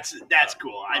have. That's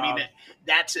cool. I mean,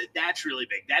 that's really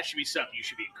big. That should be something you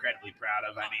should be incredibly proud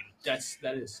of. I mean,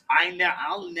 that is.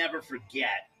 I'll never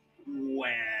forget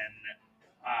when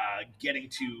getting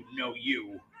to know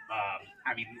you.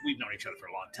 I mean, we've known each other for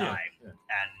a long time, and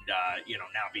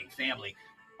now being family.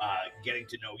 Getting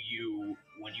to know you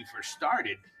when you first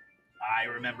started, I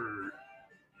remember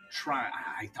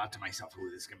I thought to myself, "Oh,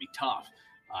 this is gonna be tough."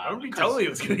 I would tell you it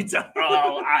was gonna be tough.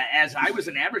 As I was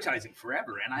in advertising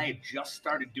forever, and I had just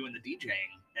started doing the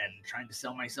DJing and trying to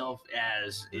sell myself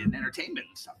as in entertainment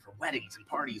and stuff for weddings and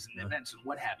parties and events and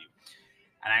what have you.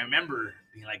 And I remember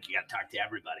being like, "You got to talk to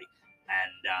everybody,"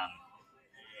 and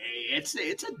it's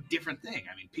a different thing.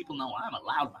 I mean, people know I'm a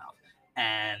loudmouth,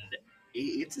 and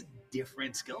it's a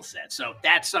different skill set. So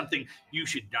that's something you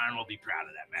should darn well be proud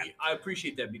of that, man. I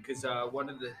appreciate that, because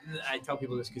I tell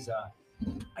people this because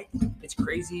it's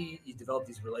crazy. You develop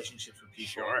these relationships with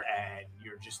people, and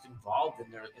you're just involved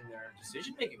in their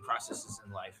decision making processes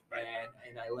in life.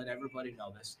 And I let everybody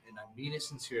know this, and I mean it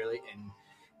sincerely. And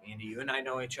Andy, you and I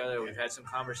know each other. We've had some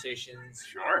conversations.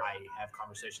 Sure. I have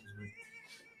conversations with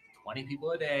 20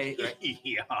 people a day. Right?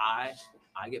 Yeah.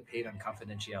 I get paid on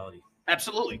confidentiality.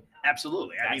 Absolutely. That's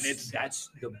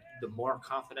the more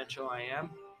confidential I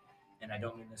am, and I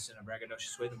don't mean this in a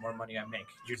braggadocious way, the more money I make.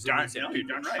 You're darn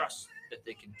right. Trust that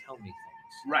they can tell me things.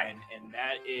 Right. And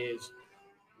that is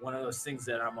one of those things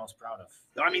that I'm most proud of.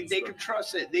 I mean, they can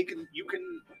trust it. You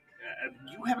can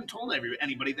you haven't told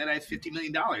anybody that I have $50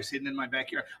 million hidden in my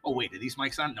backyard. Oh, wait, are these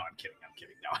mics on? No, I'm kidding.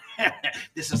 No,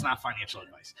 this is not financial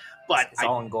advice. But It's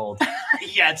all in gold.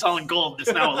 yeah, it's all in gold.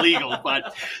 It's now illegal.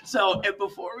 But so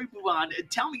before we move on,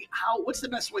 tell me what's the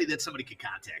best way that somebody could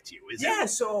contact you?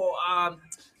 So I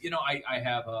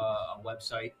have a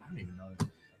website. I don't even know.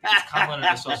 It's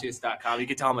ConlinandAssociates.com. You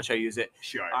can tell how much I use it.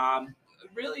 Sure.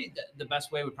 Really, the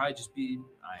best way would probably just be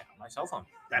my cell phone.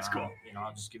 That's cool.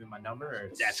 I'll just give you my number.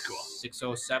 That's cool.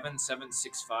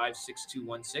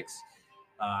 607-765-6216.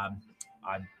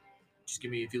 Just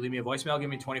if you leave me a voicemail, give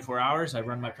me 24 hours. I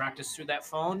run my practice through that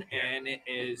phone, and I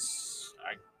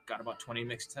got about 20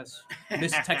 missed text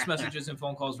messages and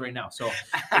phone calls right now. So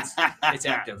it's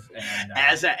active. And,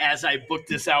 as I booked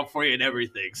this out for you and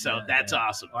everything. So that's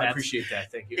awesome. I appreciate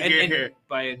that. Thank you. And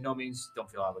by no means,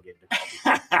 don't feel obligated to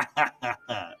call me.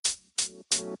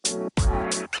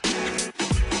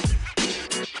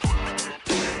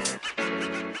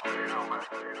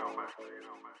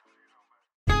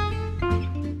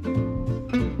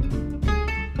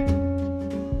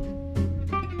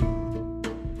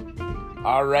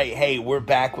 All right, hey, we're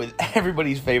back with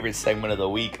everybody's favorite segment of the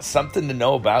week, something to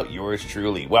know about yours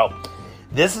truly. Well,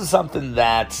 this is something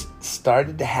that's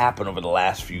started to happen over the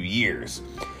last few years.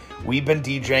 We've been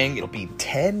DJing, it'll be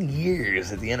 10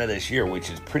 years at the end of this year, which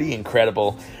is pretty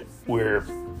incredible. We're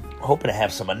hoping to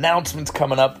have some announcements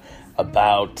coming up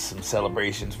about some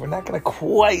celebrations. We're not going to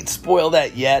quite spoil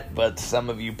that yet, but some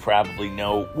of you probably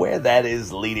know where that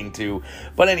is leading to.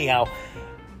 But anyhow,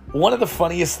 one of the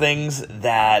funniest things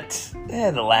that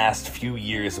in the last few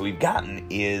years we've gotten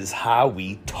is how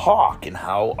we talk and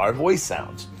how our voice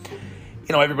sounds.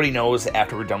 You know, everybody knows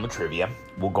after we're done with trivia,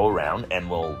 we'll go around and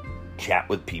we'll chat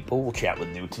with people. We'll chat with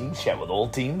new teams, chat with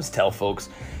old teams, tell folks,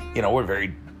 we're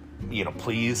very,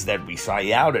 pleased that we saw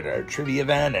you out at our trivia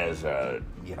event, as at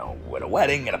a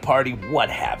wedding, at a party, what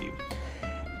have you.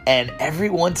 And every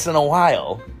once in a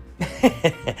while,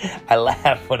 I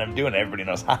laugh when I'm doing it. Everybody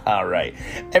knows, haha, right.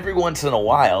 Every once in a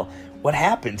while, what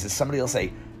happens is somebody will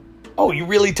say, oh, you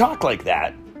really talk like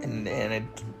that. And it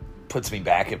puts me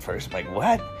back at first. I'm like,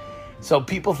 what? So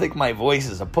people think my voice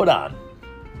is a put-on.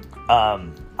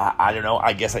 I don't know.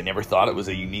 I guess I never thought it was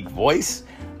a unique voice.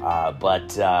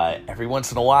 But every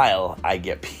once in a while, I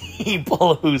get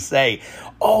people who say,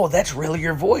 oh, that's really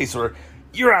your voice. Or,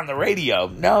 you're on the radio.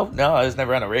 No, I was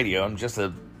never on the radio. I'm just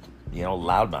a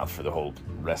loudmouth for the whole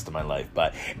rest of my life.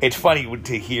 But it's funny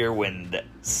to hear when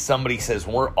somebody says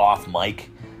we're off mic,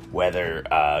 whether,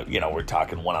 we're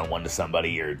talking one-on-one to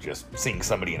somebody or just seeing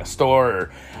somebody in a store or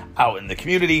out in the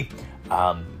community.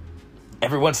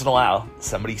 Every once in a while,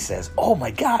 somebody says, oh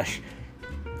my gosh,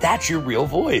 that's your real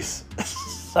voice.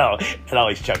 So it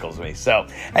always chuckles me. So,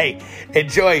 hey,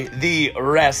 enjoy the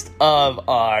rest of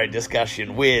our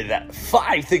discussion with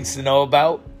 5 Things to Know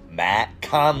About Matt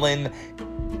Conlin.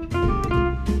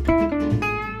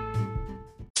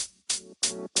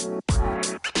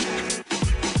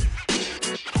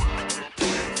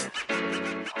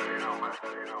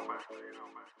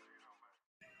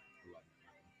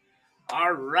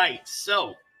 All right,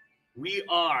 so we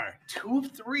are 2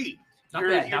 of 3. Not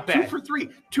You're bad. 2 for 3.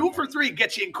 2 for 3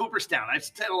 gets you in Cooperstown. I've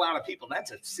said a lot of people,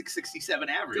 that's a 667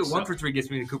 average. Dude, so 1 for 3 gets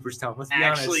me to Cooperstown. Let's be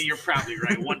honest. Actually, you're probably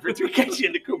right. 1 for 3 gets you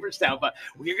into Cooperstown. But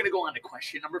we're going to go on to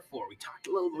question number 4. We talked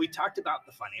about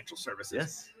the financial services.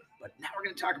 Yes. But now we're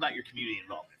going to talk about your community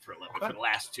involvement for a little bit, for the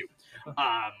last 2.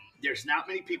 There's not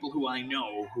many people who I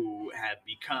know who have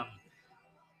become,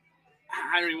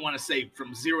 I don't even want to say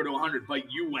from 0 to 100,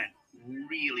 but you went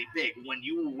really big when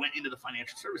you went into the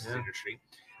financial services industry.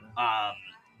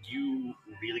 You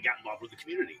really got involved with the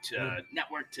community to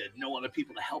network, to know other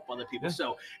people, to help other people.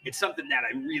 So it's something that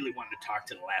I really wanted to talk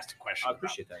to the last question I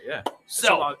appreciate that, yeah.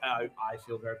 So I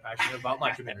feel very passionate about my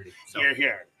community. So.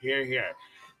 Here.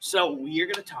 So we're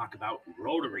going to talk about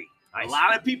Rotary. Nice. A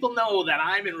lot of people know that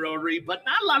I'm in Rotary, but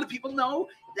not a lot of people know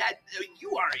that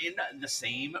you are in the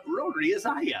same Rotary as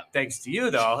I am. Thanks to you,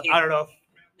 though. I don't know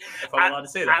if I'm allowed to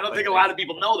say that. I don't think a lot of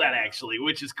people know that, actually,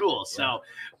 which is cool. Yeah. So,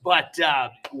 but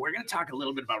we're going to talk a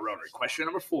little bit about Rotary. Question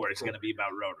number 4 is going to be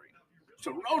about Rotary.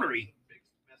 So Rotary,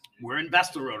 we're in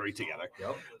Vestal Rotary together.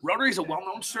 Yep. Rotary is a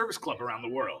well-known service club around the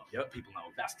world. Yep. People know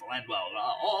Vestal and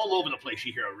all over the place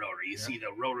you hear a Rotary. You see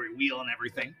the Rotary wheel and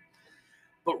everything.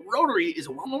 But Rotary is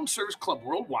a well-known service club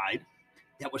worldwide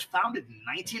that was founded in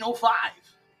 1905.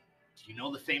 Do you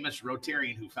know the famous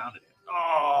Rotarian who founded it?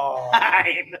 Oh,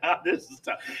 I know, this is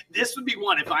tough. This would be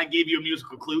one, if I gave you a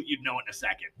musical clue, you'd know it in a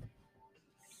second.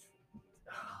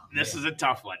 This is a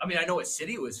tough one. I mean, I know what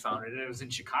city it was founded in. It was in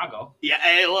Chicago. Yeah,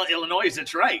 well, Illinois.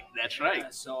 That's right. That's right. Yeah,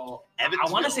 so Evansville.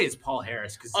 I want to say it's Paul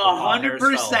Harris because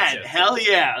 100%. Hell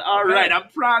yeah! All Okay. right, I'm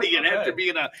proud of you. And Okay. after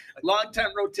being a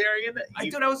longtime Rotarian, I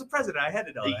thought I was the president. I had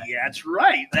to know that. yeah, that's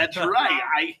right. That's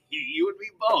right. You and me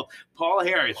both. Paul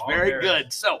Harris. Paul Very Harris.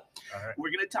 good. So All right.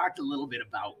 we're going to talk a little bit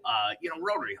about,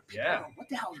 Rotary. People Yeah. don't know, what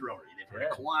the hell is Rotary? They've heard Yeah.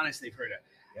 of Kiwanis. They've heard of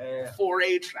Yeah.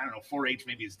 4-H. I don't know. 4-H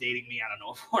maybe is dating me. I don't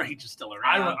know if 4-H is still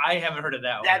around. I haven't heard of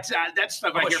that one. That's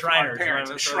stuff How I about hear from our Shriners? parents.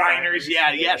 Remember Shriners, Shriners?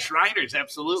 yeah, Yeah. Shriners,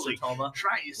 absolutely. Sertoma.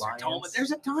 Shriners, Sertoma. Lions.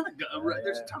 There's a ton of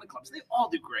there's a Yeah. ton of clubs. They all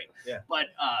do great. Yeah. But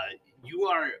you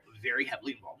are very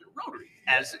heavily involved in Rotary,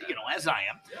 as as I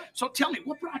am. Yeah. So tell me,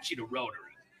 what brought you to Rotary?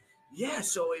 Yeah,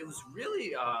 so it was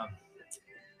really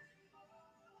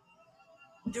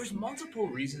there's multiple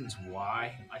reasons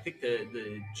why. I think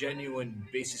the genuine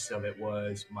basis of it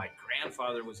was my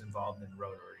grandfather was involved in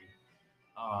Rotary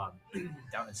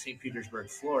down in St. Petersburg,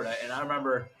 Florida. And I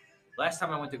remember last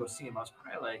time I went to go see him, I was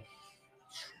probably like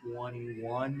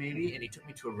 21 maybe, and he took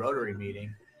me to a Rotary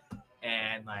meeting,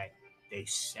 and like they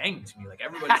sang to me, like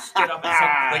everybody stood up and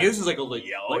sang. Like this was like a like,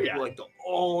 Yeah, oh, like, yeah. like the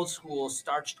old school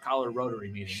starched collar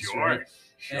Rotary meetings. right?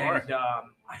 Sure. And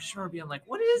I just remember being like,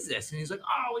 "What is this?" And he's like,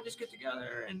 "Oh, we just get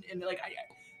together." And like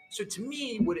so to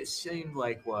me, what it seemed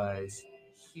like was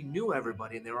he knew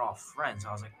everybody and they were all friends.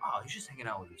 I was like, "Oh, he's just hanging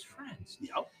out with his friends."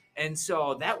 Yep. And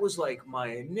so that was like my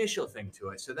initial thing to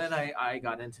it. So then I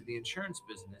got into the insurance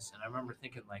business, and I remember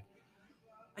thinking like,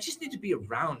 I just need to be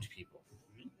around people.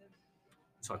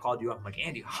 So I called you up. I'm like,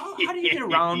 Andy, how do you get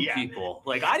around Yeah. people?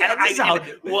 Like Well,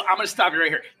 I'm going to stop you right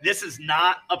here. This is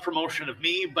not a promotion of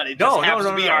me, but it just happens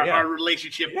to be our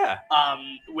relationship. yeah.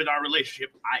 With our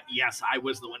relationship, I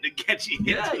was the one to get you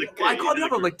into Yeah, the. well, I called you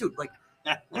up. I'm group. like, dude, like,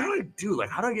 what do I do?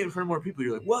 Like, how do I get in front of more people?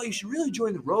 You're like, well, you should really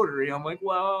join the Rotary. I'm like,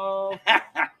 well,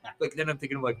 like then I'm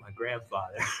thinking of like my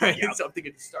grandfather, right? Yep. So I'm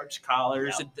thinking starch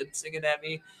collars Yep. and singing at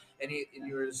me, and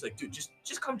you were just like, dude, just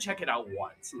come check it out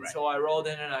once. And Right. so I rolled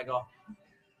in and I go,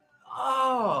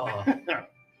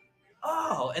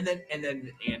 oh, and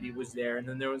then Andy was there, and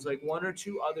then there was like one or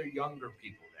two other younger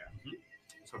people there.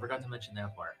 So I forgot to mention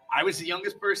that part. I was the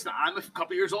youngest person. I'm a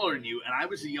couple years older than you, and I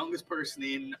was the youngest person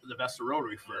in the Vesta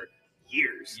Rotary for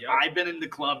years. Yep. I've been in the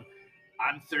club.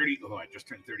 I'm 30. Oh, I just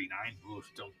turned 39. Oh,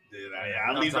 don't do that. Yeah,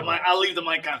 I'll leave the mic. I'll leave the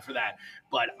mic on for that.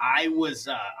 But I was.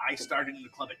 I started in the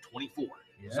club at 24.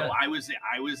 Yeah. So I was in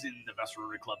the Vesta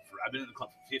Rotary Club I've been in the club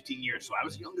for 15 years. So I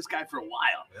was the youngest guy for a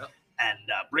while. Yep. And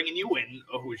bringing you in,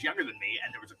 who was younger than me,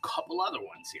 and there was a couple other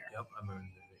ones here. Yep, I mean,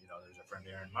 there's a friend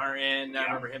Aaron Martin. I Yeah.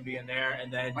 remember him being there,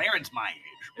 and then Aaron's my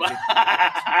age.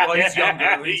 Well, he's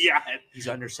younger. Yeah. he's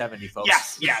under 70,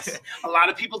 folks. Yes. A lot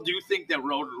of people do think that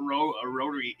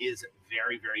Rotary is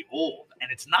very, very old,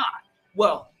 and it's not.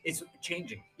 Well, it's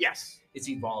changing. Yes. It's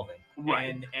evolving.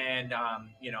 Right. And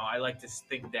I like to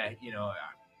think that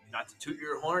not to toot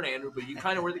your horn, Andrew, but you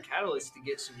kind of were the catalyst to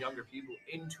get some younger people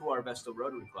into our Vestal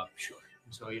Rotary Club. Sure.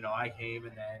 And so I came,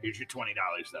 and then Here's your $20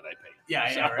 that I paid.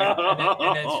 yeah, right.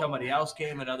 And then somebody else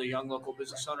came, another young local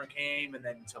business owner came, and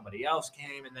then somebody else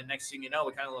came, and then next thing you know,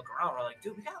 we kind of look around, we're like,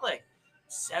 dude, we got like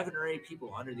 7 or 8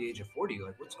 people under the age of 40.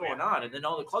 Like, what's going on? And then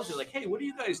all the clubs are like, hey, what are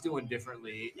you guys doing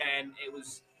differently? And it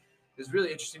was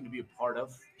really interesting to be a part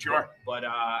of. Sure. But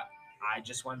I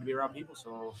just wanted to be around people,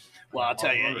 so. Well, I'll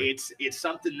tell you, Rotary. it's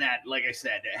something that, like I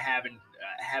said, having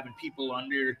people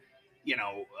under,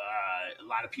 a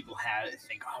lot of people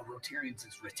think, oh, Rotarians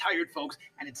is retired folks,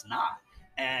 and it's not.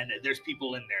 And there's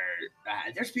people in there.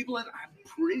 There's people in. I'm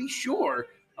pretty sure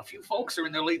a few folks are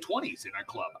in their late 20s in our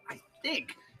club. I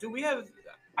think. Do we have?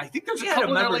 I think there's We a had a couple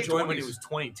in their member late join 20s. when he was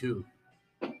 22.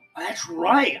 That's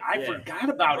right. I Yeah. forgot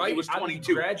about it. He was He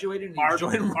 22. graduated and he Our,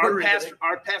 joined our Rotary. past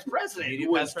president Immediate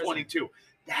who was past president. 22.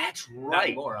 That's Not right.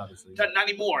 anymore, obviously. Not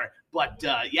anymore. But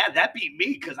yeah, that beat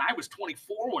me because I was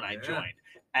 24 when I Yeah. joined.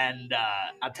 And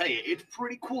I'll tell you, it's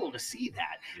pretty cool to see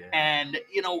that. Yeah. And,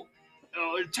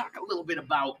 talk a little bit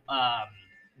about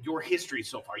your history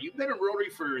so far. You've been in Rotary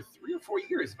for 3 or 4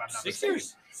 years, if I'm not 6 mistaken.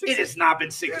 years. It has not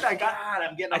been 6 Dude, years. God,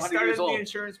 I'm getting I 100 started years in the old.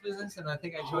 insurance business, and I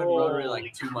think I joined Rotary like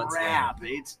Holy 2 months crap.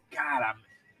 later. I'm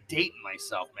dating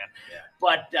myself, man. Yeah.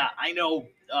 But I know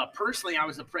personally, I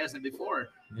was the president before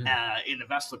in the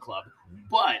Vesta Club,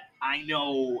 but I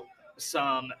know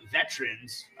some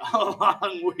veterans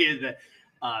along with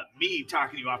me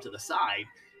talking to you off to the side.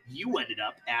 You ended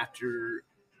up after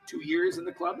 2 years in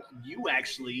the club. You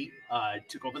actually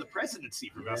took over the presidency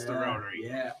for Vesta Rotary.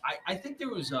 Yeah, I think there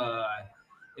was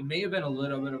it may have been a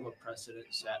little bit of a precedent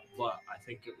set, but I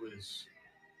think it was.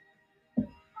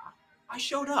 I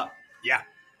showed up. Yeah.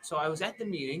 So I was at the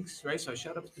meetings, right? So I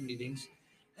showed up at the meetings,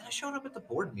 And I showed up at the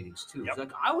board meetings too. Yep.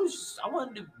 Like I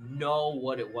wanted to know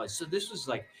what it was. So this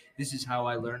is how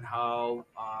I learned how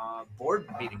board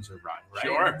meetings are run, right?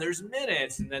 Sure. And there's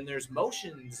minutes, and then there's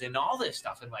motions, and all this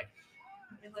stuff. And like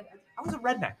I was a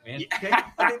redneck, man. Okay?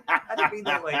 I didn't mean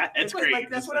that like That's but, great. Like,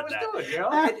 that's You what I was said doing, you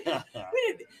know. We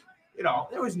didn't, you know,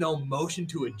 there was no motion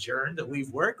to adjourn to leave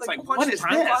work. It's Like, like, punch what the is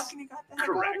time this? clock and you got the heck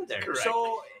out Correct, of there. correct.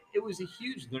 So it was a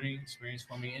huge learning experience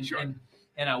for me, and Sure.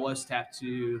 and I was tapped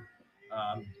to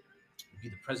be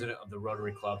the president of the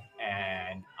Rotary Club,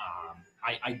 and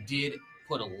I did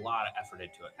put a lot of effort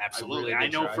into it. Absolutely. really I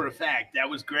did know try. for a fact that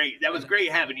was great. That was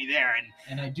great having you there. And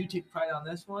And I do take pride on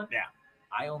this one. Yeah.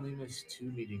 I only missed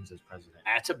 2 meetings as president.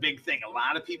 that's a big thing. A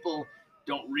lot of people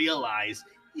don't realize.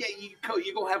 Yeah,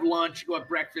 you go have lunch, you go have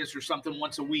breakfast or something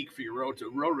once a week for your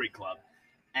Rotary Club,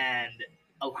 and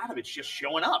a lot of it's just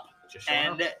showing up. Just showing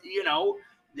And up. you know,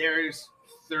 there's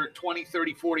 20,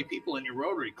 30, 40 people in your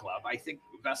Rotary Club. I think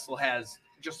Vestal has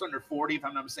just under 40, if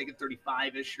I'm not mistaken,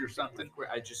 35-ish or something.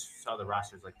 I just saw the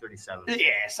rosters like 37.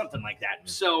 Yeah, something like that.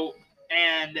 So,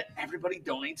 and everybody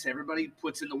donates, everybody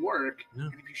puts in the work, Yeah.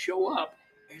 and if you show up,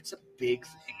 it's a big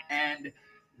thing. And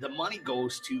the money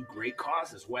goes to great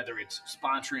causes, whether it's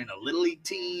sponsoring a little league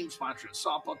team, sponsoring a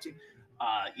softball team,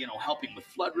 helping with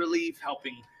flood relief,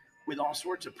 helping with all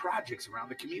sorts of projects around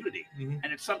the community. Mhm.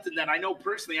 And it's something that I know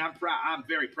personally I'm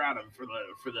very proud of for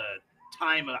the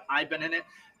time I've been in it.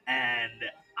 And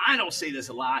I don't say this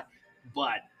a lot,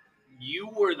 but you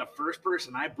were the first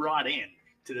person I brought in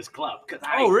to this club.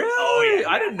 Oh, really?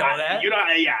 I didn't know that.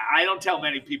 I don't tell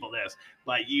many people this,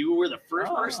 but you were the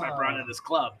first person I brought into this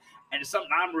club. And it's something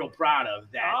I'm real proud of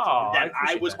that Oh, I I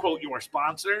appreciate was, that. quote, your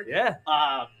sponsor. Yeah.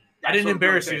 I I didn't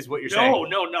embarrass you, is what you're saying.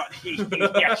 No.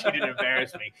 Yes, you didn't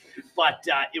embarrass me. But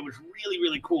it was really,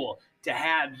 really cool to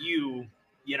have you.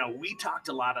 You know, we talked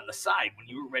a lot on the side when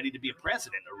you were ready to be a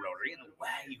president of Rotary.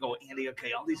 And you go, Andy,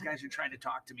 okay, all these guys are trying to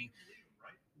talk to me.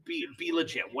 Be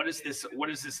legit. What does this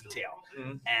entail?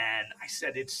 Mhm. And I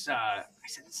said, it's not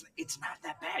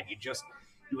that bad. You just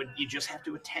have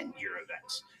to attend your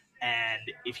events. And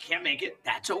if you can't make it,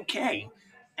 that's okay.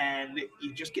 And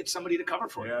you just get somebody to cover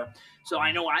for you. Yeah. So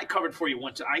I know I covered for you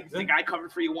once. I think I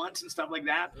covered for you once and stuff like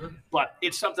that. Yeah. But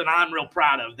it's something I'm real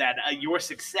proud of, that your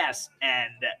success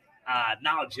and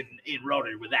knowledge in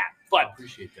Rotary with that. I But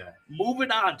appreciate that. moving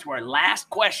on to our last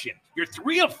question. You're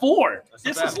 3 of 4. That's not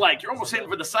This bad. is like you're almost That's in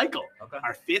not for the cycle. Okay.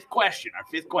 Our fifth question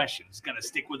is going to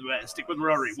stick with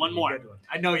Rotary. One more. Good one.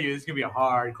 I know you. This is gonna be a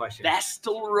hard question.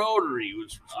 Vestal Rotary,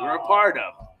 which we're a part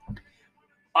of.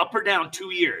 Up or down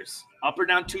 2 years? Up or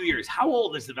down 2 years? How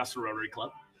old is the Vestal Rotary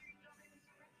Club?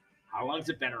 How long has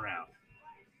it been around?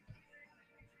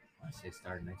 I want to say it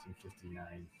started in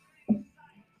 1959.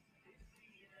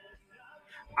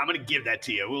 I'm going to give that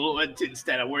to you. We'll,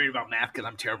 instead of worrying about math, because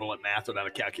I'm terrible at math without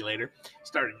a calculator.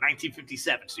 Started in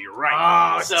 1957, so you're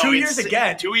right. Oh, it's So 2 years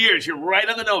again. 2 years. You're right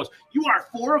on the nose. You are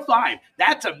 4 of 5.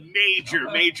 That's a major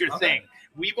Okay. thing.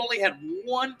 We've only had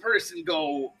one person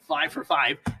go 5 for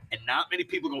 5, and not many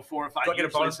people go 4 or 5. Do I get a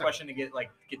Usually bonus it's- question to get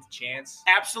the chance?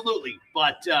 Absolutely,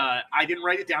 but I didn't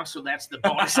write it down, so that's the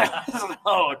bonus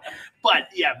episode. But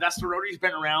yeah, Vestal Rotary's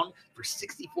been around for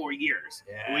 64 years.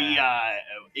 Yeah. We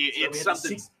So we it's had the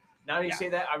something. Now that you Yeah. say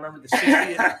that, I remember the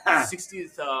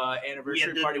 60th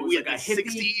anniversary party was we like had a the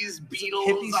hippie. 60s Beatles.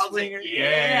 hippie I was like, swinger. yeah,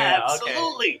 Yeah, okay.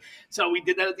 absolutely. So we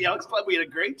did that at the Elks Club. We had a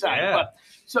great time. Yeah. But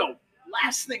so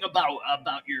last thing about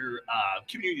your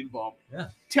community involvement. Yeah.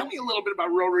 Tell me a little bit about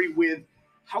Rotary with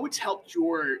how it's helped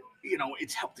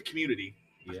it's helped the community.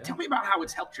 Yeah. Tell me about how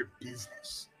it's helped your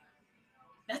business.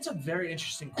 That's a very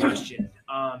interesting question.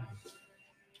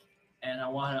 And I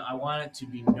want it to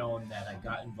be known that I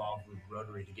got involved with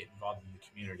Rotary to get involved in the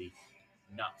community,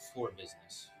 not for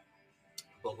business.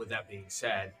 But with that being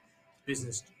said,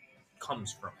 business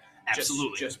comes from it.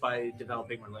 Absolutely. Just by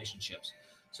developing relationships.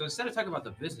 So instead of talking about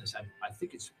the business, I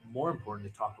think it's more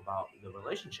important to talk about the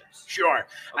relationships. Sure.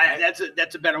 Okay?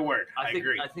 That's a better word. I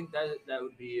agree. I think that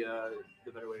would be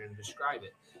the better way to describe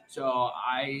it. So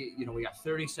we got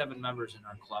 37 members in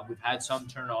our club. We've had some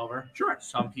turnover. Sure.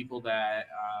 Some people that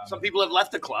Some people have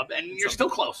left the club, and you're still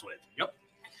close with. Yep.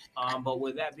 But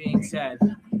with that being said,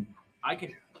 I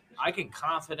can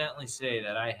confidently say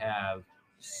that I have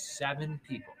 7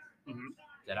 people Mhm.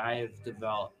 that I have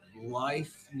developed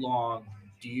lifelong,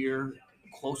 dear,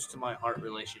 close to my heart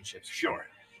relationships. with Sure.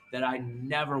 That I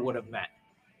never would have met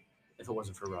if it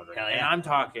wasn't for Rotary. Hell And yeah. I'm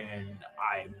talking,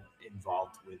 I'm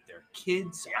involved with their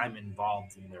kids. Yeah. I'm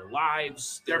involved in their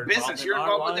lives. Their they're business. in You're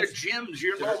our involved with their lives. gyms.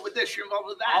 You're involved with this. You're involved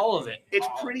with that. All of it. It's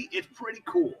All of it. pretty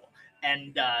cool.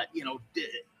 And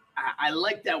I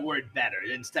like that word better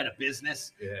instead of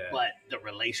business, Yeah. but the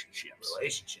relationships.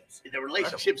 Relationships. The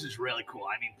relationships is really cool.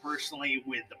 I mean, personally,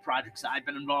 with the projects I've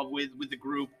been involved with the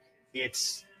group,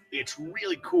 it's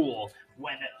really cool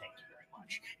when. Thank you very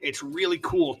much. It's really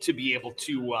cool to be able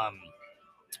to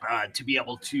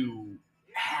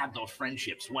have those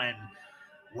friendships when,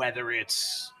 whether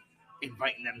it's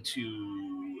inviting them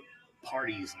to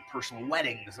parties and personal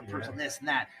weddings and personal this and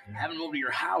that, having them over to your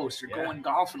house or Yeah. going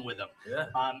golfing with them. Yeah.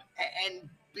 And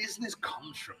business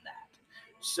comes from that.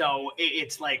 So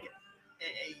it's like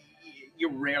you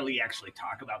rarely actually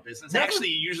talk about business. Never. Actually,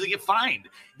 you usually get fined.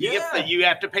 Yeah. You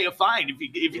have to pay a fine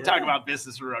if you talk Yeah. about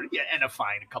business or and a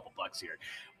fine, a couple bucks here.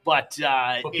 But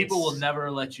people will never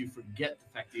let you forget the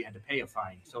fact that you had to pay a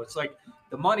fine. So it's like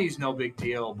the money's no big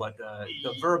deal, but the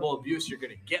verbal abuse you're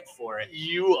going to get for it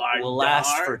you are will last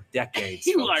darn- for decades.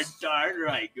 You folks. are darn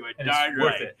right. You are And darn it's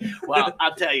worth right. it. Well,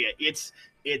 I'll tell you, it's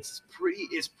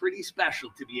pretty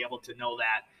special to be able to know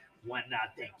that when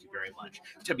thank you very much,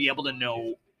 to be able to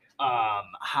know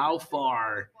how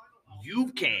far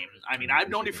you've came. I mean, I've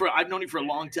known you for a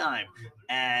long time,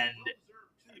 and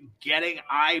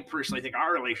I personally think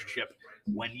our relationship,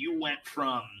 when you went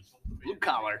from blue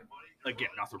collar, again,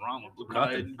 nothing wrong with blue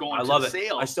collar, Nothing. going I to love it.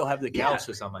 sales. I still have the Yeah.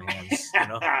 calluses on my hands. You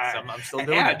know, so I'm still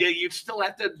doing Yeah, it. you still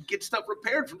have to get stuff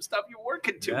repaired from stuff you're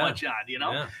working too Yeah. much on,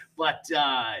 Yeah. But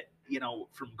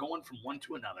from going from one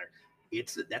to another,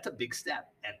 that's a big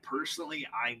step. And personally,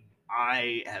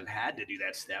 I have had to do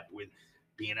that step with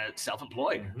being a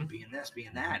self-employed, Mhm. being this,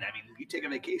 being that. I mean, you take a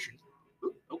vacation.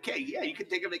 Okay, yeah, you can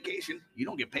take a vacation. You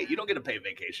don't get paid. You don't get to pay a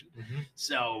vacation. Mhm.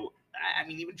 So, I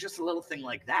mean, even just a little thing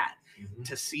like that, Mhm.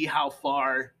 to see how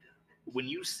far, when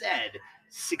you said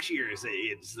 6 years,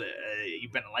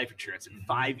 you've been in life insurance, in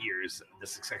 5 years, the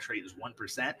success rate is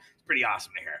 1%. It's pretty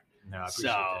awesome to hear. No, I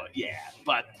appreciate So, that. yeah,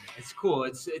 but It's cool.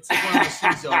 It's like one of those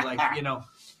things though, like, you know,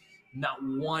 not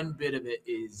one bit of it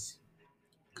is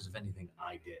because of anything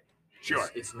I did. sure.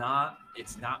 It's not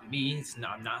me.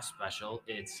 I'm not special.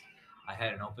 I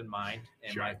had an open mind,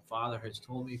 and Sure. my father has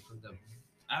told me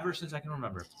ever since I can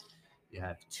remember, you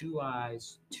have 2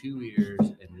 eyes, 2 ears,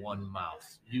 and 1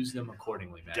 mouth. Use them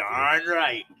accordingly, Matthew. Darn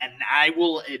right. And I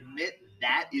will admit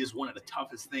that is one of the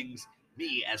toughest things,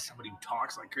 me as somebody who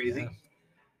talks like crazy. Yeah.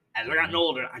 As I gotten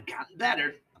older, I've gotten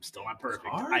better. I'm still not perfect.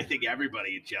 hard. I think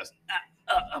everybody just.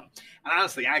 And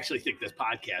honestly, I actually think this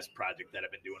podcast project that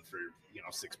I've been doing for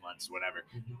 6 months, whatever,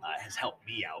 Mhm. has helped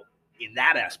me out in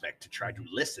that aspect to try to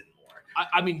listen more.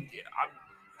 I mean,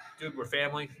 dude, we're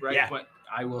family, right? Yeah. But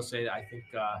I will say that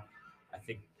I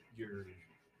think you're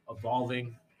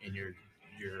evolving in your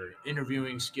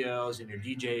interviewing skills and your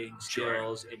DJing Sure.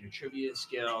 skills and your trivia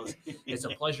skills. It's a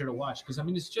pleasure to watch because I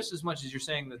mean, it's just as much as you're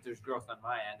saying that there's growth on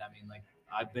my end. I mean, like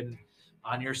I've been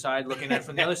on your side looking at it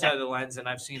from the other side of the lens, and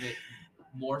I've seen it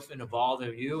morph and evolve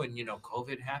of you. And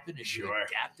COVID happened, and you Sure.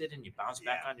 adapted, and you bounced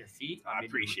back on your feet. I mean,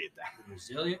 appreciate that. you're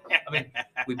resilient. I mean,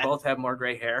 we both have more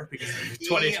gray hair because of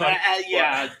 2020.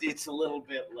 Yeah, it's a little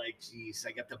bit like, geez,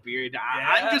 I got the beard.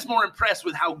 I'm Yeah. just more impressed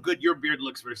with how good your beard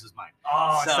looks versus mine.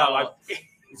 Oh, So-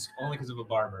 it's only because of a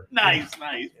barber. Nice.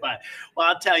 But, well,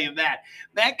 I'll tell you, Matt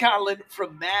Conlon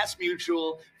from Mass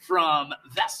Mutual, from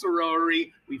the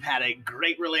sorority. We've had a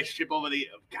great relationship over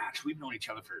we've known each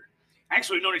other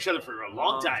for a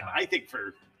long time. I think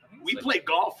we played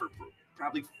golf for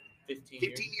probably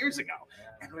 15 years ago.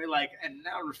 And we're like, and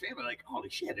now we're family. Like, holy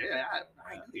shit,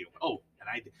 I knew you. Oh,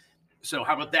 so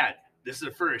how about that? This is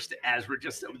the first.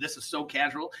 This is so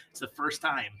casual. It's the first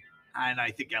time, and I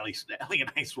think Ellie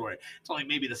and I swore it. It's only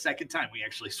maybe the second time we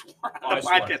actually swore on I the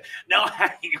swore. podcast. No,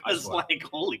 I was swore. like,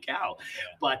 holy cow! Yeah.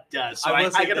 But so I I'm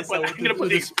will say gonna this, put though, I'm gonna with put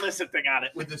the this- explicit thing on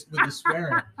it. with the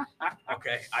swearing.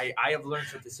 Okay, I have learned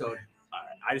from this. So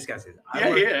I just gotta say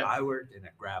this. I worked in a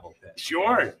gravel pit.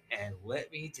 Sure. okay? And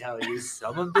let me tell you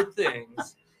some of the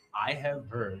things I have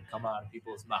heard come out of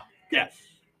people's mouth. Yeah.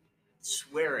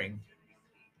 Swearing,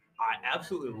 I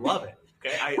absolutely love it.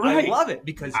 Okay, I Right. love it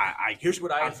because I here's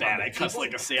what I I'm have found. bad. I The cuss people-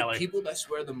 like a sailor. The people that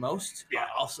swear the most Yeah. are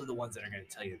also the ones that are going to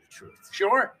tell you the truth.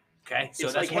 sure. Okay, so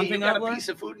It's that's like, one hey, you thing got I've a learned. piece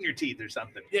of food in your teeth or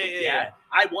something. Yeah.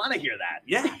 I want to hear that.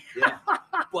 Yeah.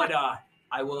 But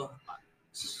I will.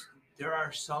 There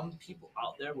are some people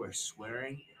out there where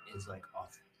swearing is like an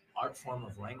art form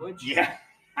of language. Yeah.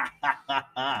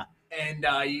 and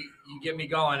you get me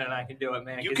going, and I can do it,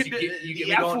 man. You 'Cause can do you get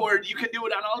the me going. F word. You can do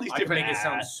it on all these I can different. make it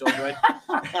sound so good.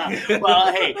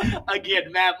 Well, hey,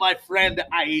 again, Matt, my friend,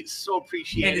 I so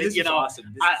appreciate Andy, it. this You is know,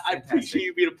 awesome. This is I fantastic. appreciate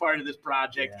you being a part of this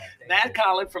project. Yeah, thank Matt you.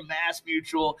 Collin from Mass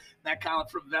Mutual, Matt Collin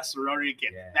from Vest Rotary.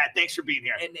 Again, Yeah. Matt, thanks for being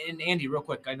here. And Andy, real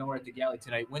quick, I know we're at the galley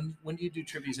tonight. When do you do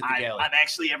trivias at the galley? I'm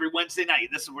actually every Wednesday night.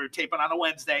 We're taping on a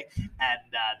Wednesday, and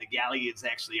the galley is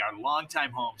actually our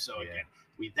longtime home. So again,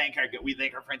 we thank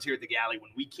our friends here at the galley.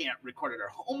 When we can't record at our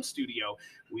home studio,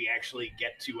 we actually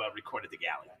get to record at the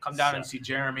galley. Come down and see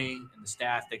Jeremy and the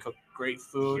staff. They cook great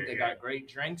food. Here, They here. got great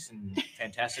drinks and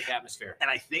fantastic atmosphere. And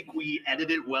I think we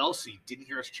edited well, so you didn't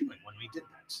hear us chewing when we did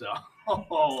that. So,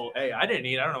 Hey, I didn't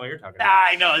eat. I don't know what you're talking about.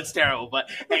 I know it's terrible, but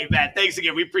hey, Matt, thanks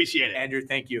again. We appreciate it. Andrew,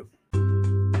 thank you.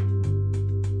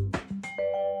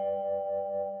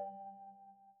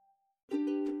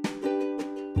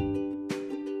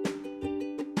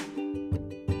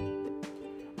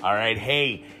 All right,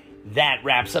 hey, that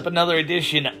wraps up another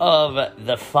edition of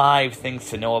the 5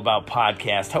 Things to Know About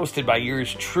podcast, hosted by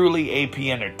yours truly, AP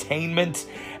Entertainment,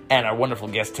 and our wonderful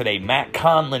guest today, Matt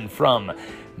Conlin from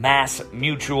Mass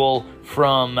Mutual,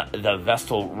 from the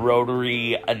Vestal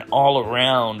Rotary, an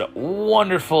all-around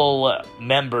wonderful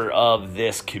member of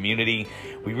this community.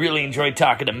 We really enjoyed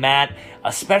talking to Matt.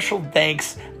 A special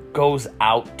thanks goes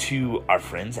out to our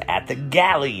friends at the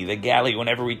Galley. The Galley,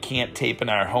 whenever we can't tape in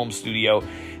our home studio,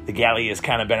 the Galley has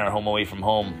kind of been our home away from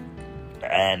home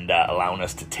and allowing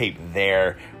us to tape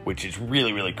there, which is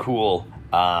really, really cool.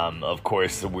 Of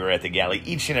course, we're at the Galley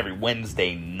each and every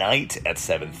Wednesday night at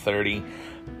 7:30,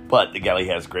 but the Galley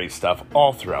has great stuff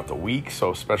all throughout the week,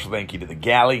 so special thank you to the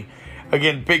Galley.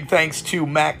 Again, big thanks to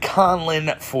Matt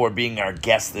Conlin for being our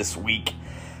guest this week.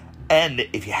 And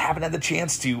if you haven't had the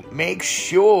chance to, make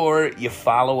sure you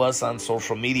follow us on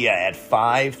social media at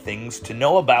 5 Things to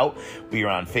Know About. We are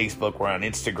on Facebook, we're on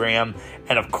Instagram,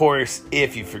 and of course,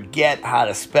 if you forget how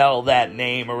to spell that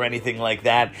name or anything like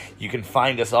that, you can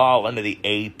find us all under the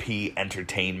AP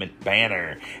Entertainment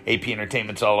banner. AP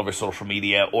Entertainment's all over social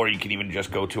media, or you can even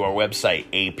just go to our website,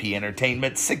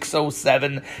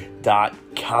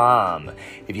 apentertainment607.com.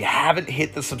 If you haven't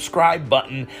hit the subscribe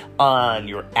button on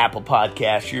your Apple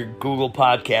Podcast, your Google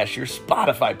Podcast, your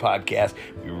Spotify podcast,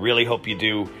 we really hope you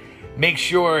do. Make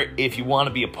sure, if you want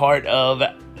to be a part of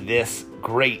this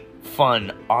great,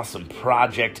 fun, awesome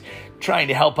project trying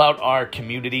to help out our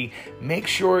community, make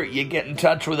sure you get in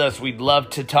touch with us. We'd love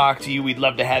to talk to you. We'd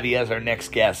love to have you as our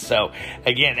next guest. So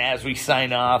again, as we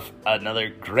sign off, another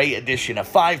great edition of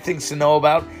 5 Things to Know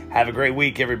About. Have a great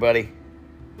week, everybody.